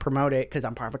allowed to promote it because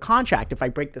I'm part of a contract. If I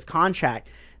break this contract,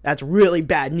 that's really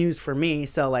bad news for me.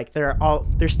 So like they're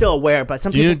still aware, but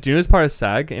some people. Do you know it's part of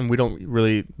SAG and we don't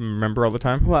really remember all the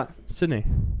time? What? Sydney.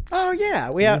 Oh yeah,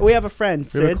 we have a friend,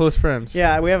 Sid. We're close friends.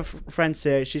 Yeah, we have a friend,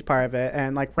 Sid. She's part of it,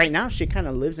 and like right now she kind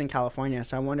of lives in California.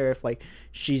 So I wonder if like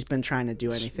she's been trying to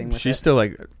do anything with it. She's still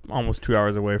like almost 2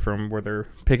 hours away from where they're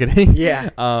picketing. Yeah.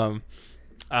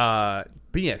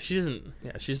 But yeah, she doesn't.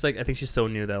 Yeah, she's like, I think she's so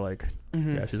new that like,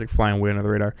 yeah, she's like flying way under the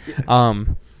radar.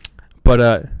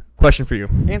 But question for you.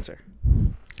 Answer.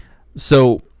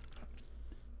 So,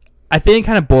 I think it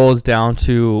kind of boils down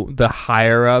to the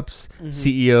higher ups,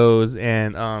 CEOs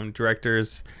and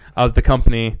directors of the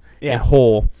company in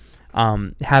whole,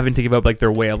 having to give up like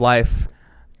their way of life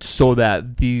so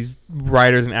that these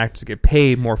writers and actors get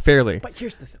paid more fairly. But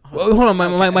here's the thing. Hold on,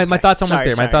 my thoughts almost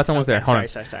there. My thoughts almost there. Hold on.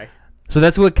 Sorry. So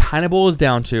that's what it kind of boils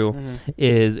down to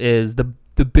is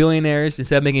the billionaires,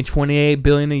 instead of making $28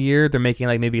 billion a year, they're making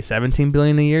like maybe $17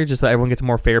 billion a year, just so everyone gets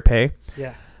more fair pay.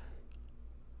 Yeah.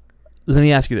 Let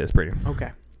me ask you this, Brady. Okay.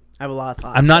 I have a lot of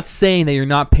thoughts. I'm not saying that you're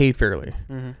not paid fairly,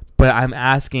 but I'm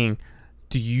asking,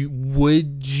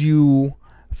 would you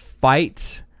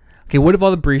fight? Okay, what if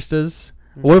all the baristas,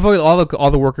 what if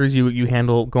all the workers you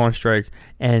handle go on strike,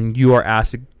 and you are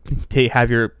asked to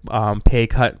have your pay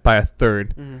cut by a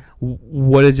third?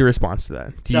 What is your response to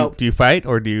that? Do you fight,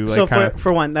 or do you like? So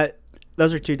for one,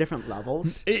 those are two different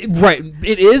levels. Right,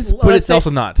 it is, but it's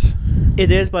also not. It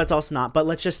is, but it's also not. But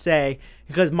let's just say,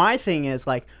 because my thing is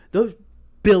like those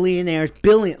billionaires,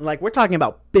 like we're talking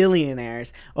about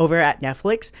billionaires over at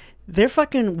Netflix. their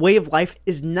fucking way of life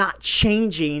is not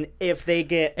changing if they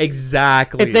get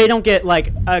exactly if they don't get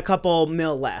like a couple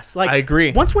mil less. Like, I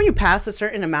agree. Once when you pass a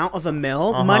certain amount of a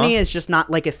mil, money is just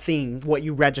not like a thing. What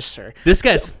you register. This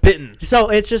guy's spitting. So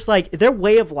it's just like their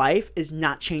way of life is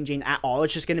not changing at all.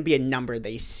 It's just going to be a number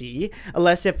they see,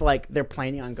 unless if like they're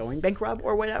planning on going bankrupt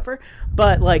or whatever.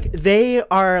 But like they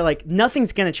are like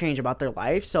nothing's going to change about their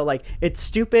life. So like it's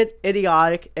stupid,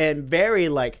 idiotic, and very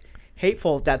like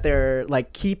hateful that they're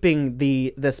like keeping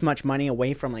this much money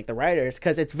away from like the writers,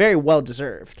 because it's very well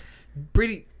deserved.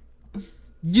 Brady,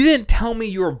 you didn't tell me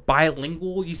you were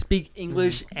bilingual. You speak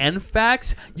English and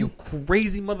facts. You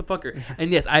crazy motherfucker.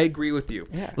 And yes, I agree with you.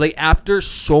 Yeah. Like after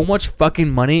so much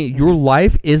fucking money, your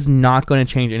life is not going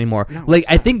to change anymore. No, like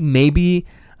I think maybe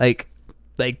like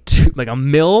a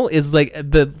mil is like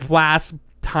the last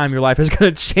time your life is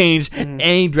going to change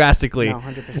any drastically. No,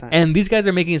 100%. And these guys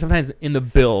are making it sometimes in the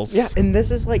bills. Yeah, and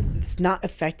this is like, it's not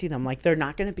affecting them. Like they're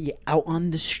not going to be out on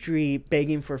the street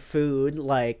begging for food.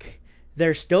 Like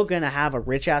they're still going to have a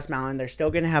rich ass mountain. They're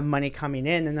still going to have money coming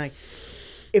in. And like,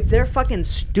 if they're fucking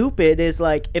stupid, is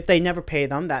like, if they never pay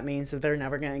them, that means that they're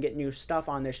never going to get new stuff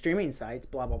on their streaming sites,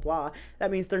 blah, blah, blah.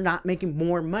 That means they're not making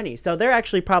more money. So they're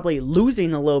actually probably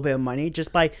losing a little bit of money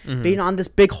just by being on this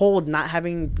big hold, not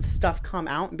having stuff come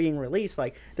out and being released.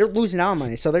 Like, they're losing out on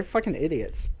money. So they're fucking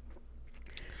idiots.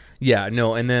 Yeah,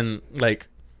 no, and then, like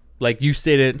you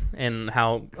stated, and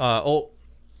how,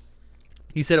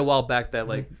 you said a while back that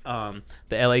like the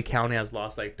LA County has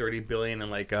lost like $30 billion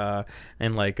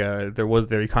and there was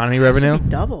their economy revenue. Should be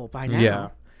double by now. Yeah,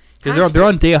 because they're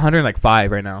on day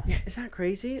 105 right now. Yeah, isn't that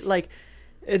crazy? Like,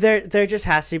 there just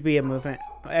has to be a movement.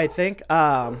 I think.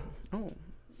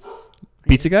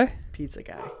 Pizza guy. Pizza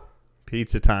guy.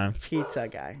 Pizza time. Pizza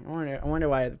guy. I wonder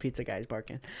why the pizza guy is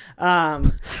barking.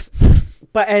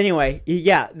 But anyway,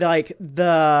 yeah, like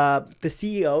the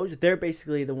CEOs, they're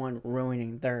basically the one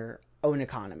ruining their own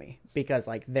economy because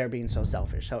like they're being so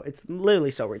selfish. So it's literally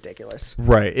so ridiculous.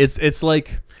 Right. It's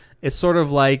sort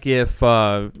of like if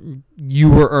you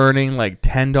were earning like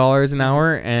 $10 an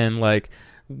hour and like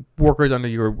workers under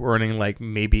you were earning like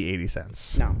maybe 80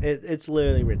 cents. No, it's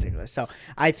literally ridiculous. So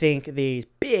I think these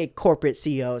big corporate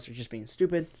CEOs are just being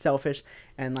stupid, selfish,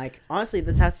 and like honestly,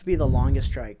 this has to be the longest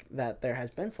strike that there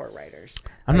has been for writers.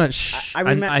 I'm not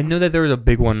I know that there was a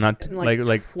big one, not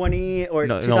like 20 or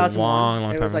no, 2001.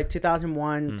 Long it time was like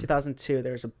 2001, 2002.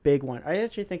 There was a big one. I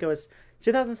actually think it was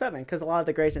 2007 because a lot of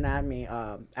the Grey's Anatomy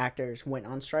actors went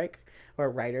on strike. Or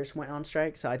writers went on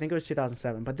strike, so I think it was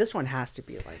 2007. But this one has to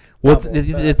be like. Well,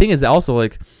 the thing is also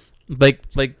like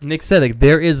Nick said, like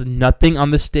there is nothing on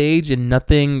the stage and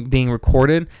nothing being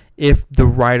recorded if the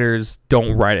writers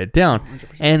don't write it down.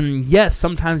 100%. And yes,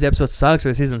 sometimes the episode sucks or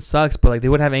the season sucks, but like they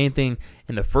wouldn't have anything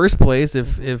in the first place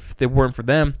if they weren't for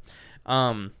them.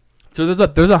 So there's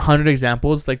 100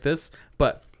 examples like this,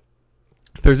 but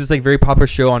there's this like very popular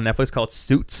show on Netflix called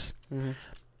Suits. Mm-hmm.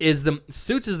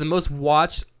 Suits is the most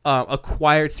watched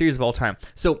acquired series of all time.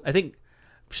 So I think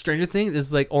Stranger Things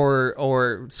is like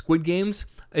or Squid Games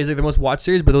is like the most watched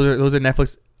series, but those are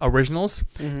Netflix originals.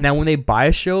 Mm-hmm. Now when they buy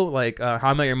a show like How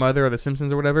I Met Your Mother or The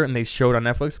Simpsons or whatever, and they show it on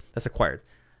Netflix, that's acquired.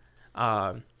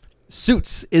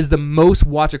 Suits is the most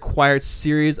watched acquired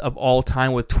series of all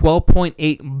time with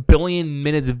 12.8 billion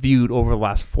minutes viewed over the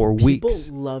last 4 weeks.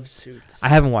 People love Suits. I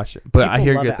haven't watched it, but I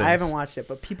hear good things. I haven't watched it,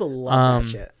 but people love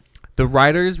that shit. The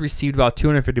writers received about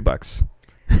 $250.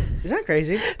 Isn't that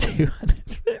crazy? 200.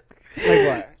 Like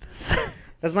what?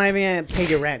 That's not even gonna pay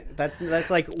your rent. That's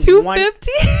like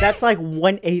 $250. That's like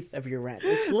 1/8 of your rent.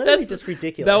 It's literally just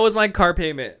ridiculous. That was my car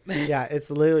payment. Yeah,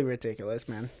 it's literally ridiculous,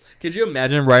 man. Could you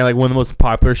imagine writing like one of the most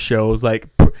popular shows like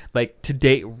to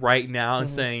date right now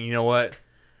and saying, you know what,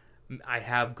 I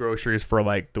have groceries for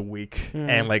like the week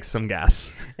and like some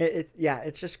gas.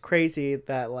 It's just crazy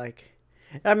that like.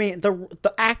 I mean,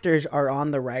 the actors are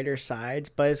on the writer's sides,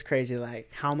 but it's crazy like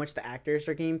how much the actors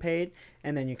are getting paid,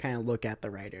 and then you kind of look at the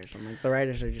writers. I'm like, the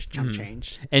writers are just chump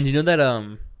change. And you know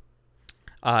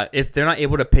that if they're not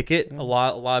able to pick it, a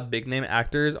lot of big name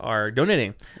actors are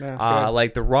donating. Yeah,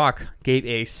 like The Rock gave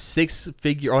a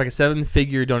 6-figure or like a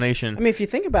 7-figure donation. I mean, if you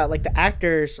think about it, like the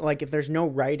actors, like if there's no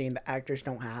writing, the actors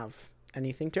don't have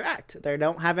anything to act. They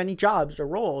don't have any jobs or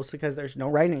roles because there's no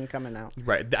writing coming out.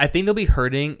 Right. I think they'll be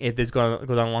hurting if this goes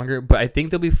on longer, but I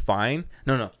think they'll be fine.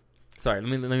 No. Sorry, let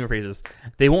me rephrase this.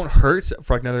 They won't hurt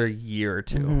for like another year or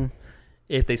two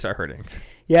if they start hurting.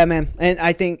 Yeah, man. And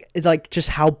I think it's like just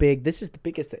how big this is, the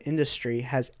biggest the industry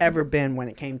has ever been when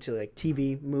it came to like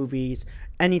TV, movies,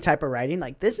 any type of writing.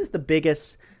 Like this is the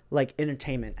biggest like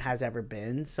entertainment has ever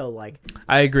been. So like,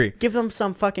 I agree. Give them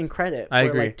some fucking credit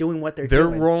for like doing what they're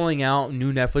doing. They're rolling out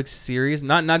new Netflix series,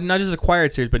 not just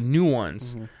acquired series, but new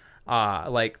ones.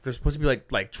 Like they're supposed to be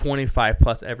like 25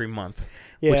 plus every month,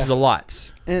 which is a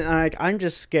lot. And I'm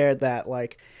just scared that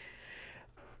like,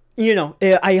 you know,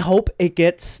 I hope it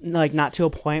gets like not to a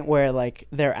point where like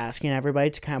they're asking everybody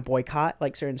to kind of boycott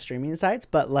like certain streaming sites,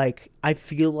 but like I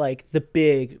feel like the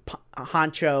big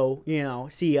honcho, you know,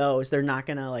 CEOs, they're not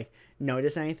gonna like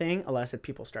notice anything unless if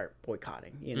people start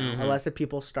boycotting, you know, unless if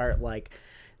people start like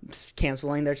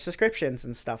canceling their subscriptions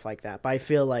and stuff like that. But I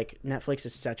feel like Netflix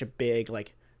is such a big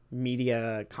like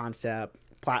media concept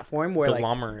platform where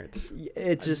Conglomerates. Like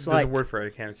it's just There's like a word for it. I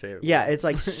can't say it. Yeah, it's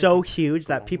like so huge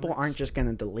that people aren't just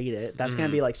gonna delete it. That's gonna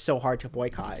be like so hard to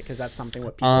boycott because that's something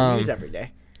what people use every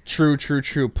day. True.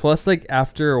 Plus, like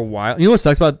after a while, you know what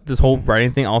sucks about this whole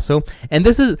writing thing also, and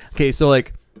this is okay. So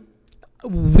like,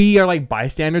 we are like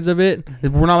bystanders of it.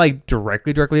 We're not like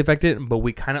directly affected, but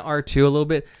we kind of are too a little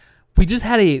bit. We just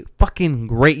had a fucking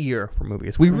great year for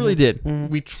movies. We really did.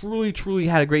 We truly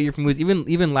had a great year for movies.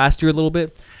 Even last year a little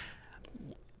bit.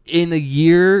 In a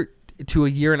year to a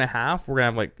year and a half, we're gonna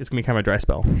have like it's gonna be kind of a dry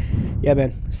spell. Yeah,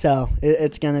 man. So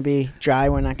it's gonna be dry.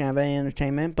 We're not gonna have any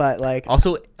entertainment, but like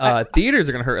also theaters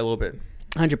are gonna hurt a little bit.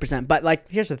 100%. But like,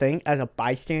 here's the thing: as a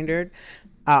bystander,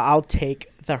 I'll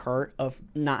take the hurt of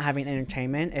not having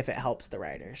entertainment if it helps the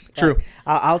writers. True. Like,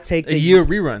 I'll take a year of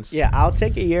reruns. Yeah, I'll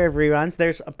take a year of reruns.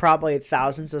 There's probably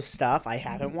thousands of stuff I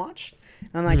haven't watched.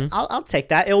 I'm like, I'll take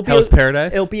that. It'll be Hell's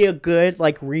Paradise. It'll be a good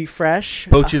like refresh.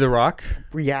 Bocchi the Rock.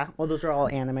 Yeah, well, those are all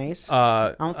animes.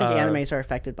 I don't think animes are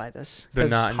affected by this. They're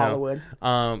not. Hollywood.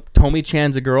 No. Tomi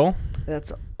Chan's a Girl.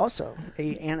 That's also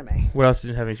a anime. What else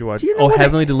haven't you watched? Do you know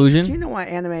Heavenly Delusion. Do you know what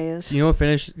anime is? You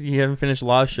haven't finished a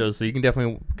lot of shows, so you can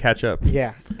definitely catch up.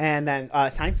 Yeah, and then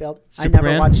Seinfeld. Superman? I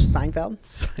never watched Seinfeld.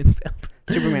 Seinfeld.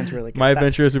 Superman's really good. My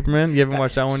Adventure of Superman. You haven't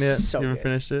watched that one yet? So you haven't good.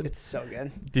 finished it? It's so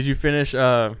good. Did you finish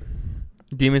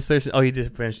Demon Slayer? Oh, you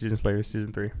did finish Demon Slayer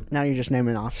season 3. Now you're just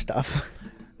naming off stuff.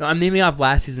 No, I'm naming off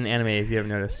last season anime if you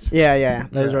haven't noticed. Yeah.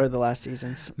 Those are the last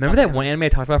seasons. Remember that one anime I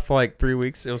talked about for like 3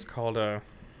 weeks? It was called the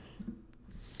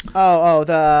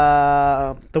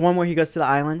one where he goes to the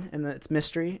island and it's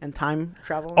mystery and time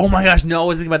travel. Oh my gosh, no, I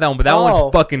was thinking about that one, but that one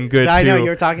was fucking good too. I know you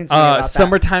were talking to me about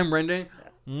Summertime Rendering.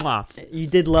 Mwah. You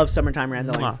did love Summertime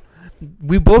Rendering. Mwah.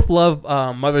 We both love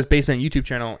Mother's Basement YouTube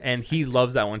channel, and he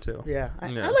loves that one too. Yeah, I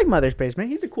like Mother's Basement.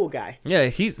 He's a cool guy. Yeah,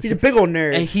 he's a big old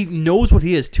nerd, and he knows what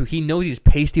he is too. He knows he's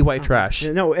pasty white trash.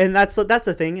 No, and that's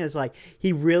the thing is like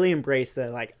he really embraced the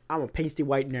like I'm a pasty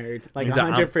white nerd, like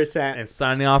 100%. And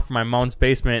signing off from my mom's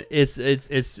basement. It's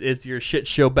your shit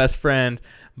show best friend.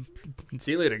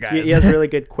 See you later, guys. He has really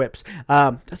good quips.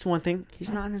 That's one thing.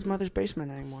 He's not in his mother's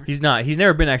basement anymore. He's not. He's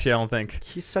never been, actually, I don't think.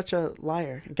 He's such a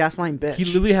liar. Gaslighting bitch. He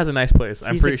literally has a nice place.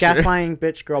 I'm pretty sure. He's a gaslighting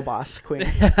bitch girl boss queen.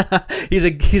 he's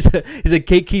a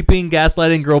gatekeeping,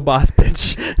 gaslighting girl boss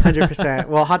bitch. 100%.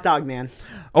 Well, Hot Dog Man.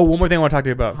 Oh, one more thing I want to talk to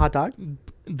you about. Hot Dog?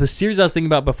 The series I was thinking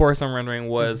about before Summer Rendering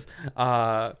was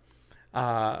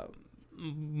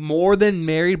More Than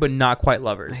Married But Not Quite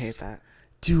Lovers. I hate that.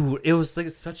 Dude, it was like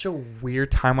such a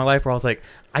weird time in my life where I was like,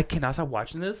 I cannot stop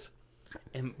watching this.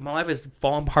 And my life is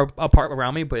falling apart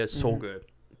around me, but it's so good.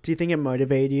 Do you think it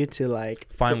motivated you to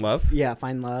like... Find love? Yeah,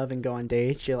 find love and go on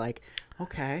dates? You're like,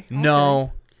 okay.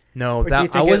 No. Or do you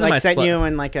think it like set you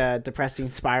in like a depressing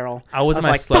spiral? I was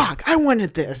like, fuck, I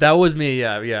wanted this. That was me,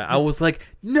 yeah. I was like,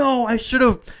 no, I should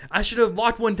have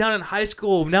locked one down in high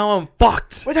school. Now I'm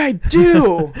fucked. What'd I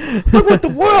do? Look what the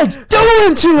world's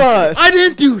doing to us. I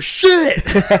didn't do shit.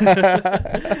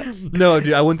 No,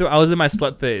 dude, I was in my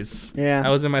slut phase. Yeah. I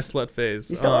was in my slut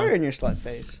phase. You still are in your slut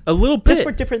phase. A little bit. Just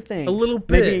for different things. A little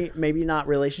bit. Maybe not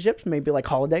relationships. Maybe like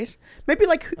holidays. Maybe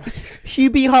like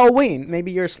Hubie Halloween.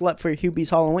 Maybe you're a slut for Hubie's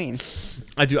Halloween.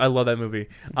 I do. I love that movie.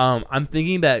 I'm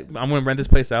thinking that I'm gonna rent this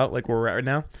place out, like where we're at right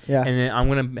now. Yeah. And then I'm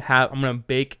gonna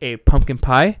bake a pumpkin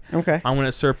pie. Okay. I'm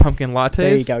gonna serve pumpkin lattes.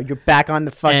 There you go. You're back on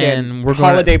the fucking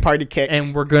holiday party kick.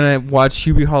 And we're gonna watch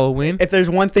Hubie Halloween. If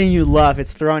there's one thing you love,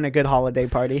 it's throwing a good holiday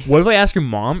party. What if I ask your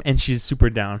mom and she's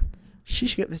super down?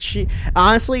 She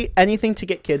honestly, anything to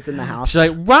get kids in the house. She's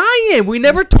like, Ryan, we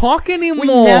never talk anymore.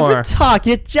 We never talk.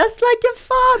 You're just like your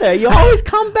father. You always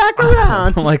come back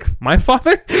around. I'm like, my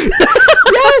father?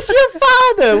 Yes, your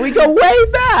father. We go way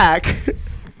back.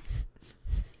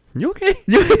 You okay?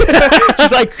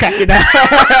 She's like cracking up.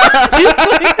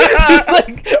 She's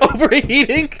like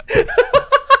overheating.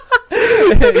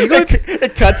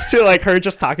 It cuts to like her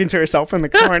just talking to herself in the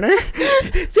corner. You're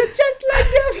just like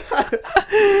your father.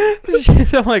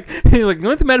 I'm like, he's like, you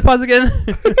want the menopause again?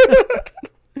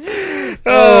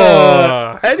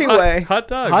 Anyway, hot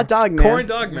dog, man. Corn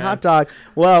dog, man. Hot dog.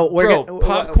 Well,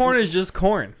 popcorn is just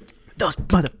corn. Those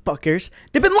motherfuckers.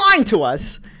 They've been lying to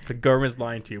us. The government's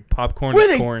lying to you. Popcorn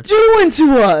is corn. What are they doing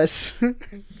to us?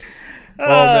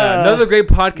 Oh, man. Another great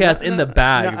podcast in the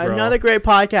bag, bro. Another great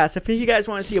podcast. If you guys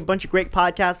want to see a bunch of great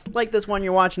podcasts like this one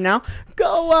you're watching now,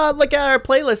 go look at our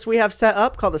playlist we have set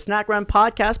up called the Snack Run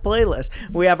Podcast Playlist.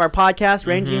 We have our podcast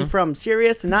ranging from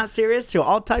serious to not serious to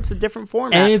all types of different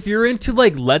formats. And if you're into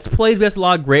like Let's Plays, we have a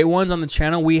lot of great ones on the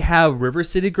channel. We have River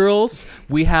City Girls.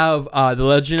 We have The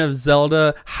Legend of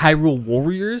Zelda Hyrule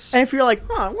Warriors. And if you're like,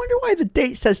 I wonder why the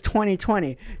date says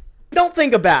 2020. Don't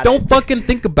think about it. Don't fucking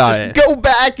think about it. Just go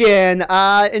back and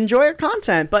enjoy our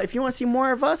content. But if you want to see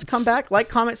more of us, come back, like,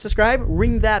 comment, subscribe,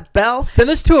 ring that bell. Send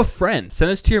this to a friend.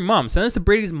 Send this to your mom. Send this to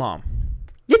Brady's mom.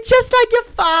 You're just like your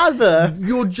father.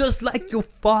 You're just like your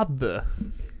father.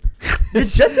 You're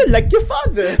just like your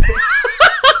father.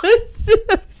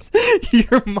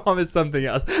 Your mom is something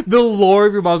else. The lore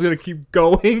of your mom's going to keep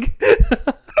going.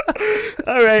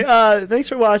 All right. Thanks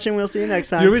for watching. We'll see you next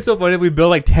time. Dude, it would be so funny if we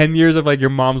build like 10 years of like your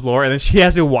mom's lore and then she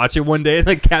has to watch it one day and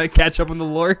like catch up on the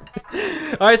lore.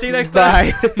 All right. See you next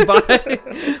time. Bye.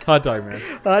 Hot dog, man.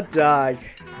 Hot dog.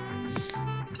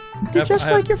 You're just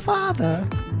like your father.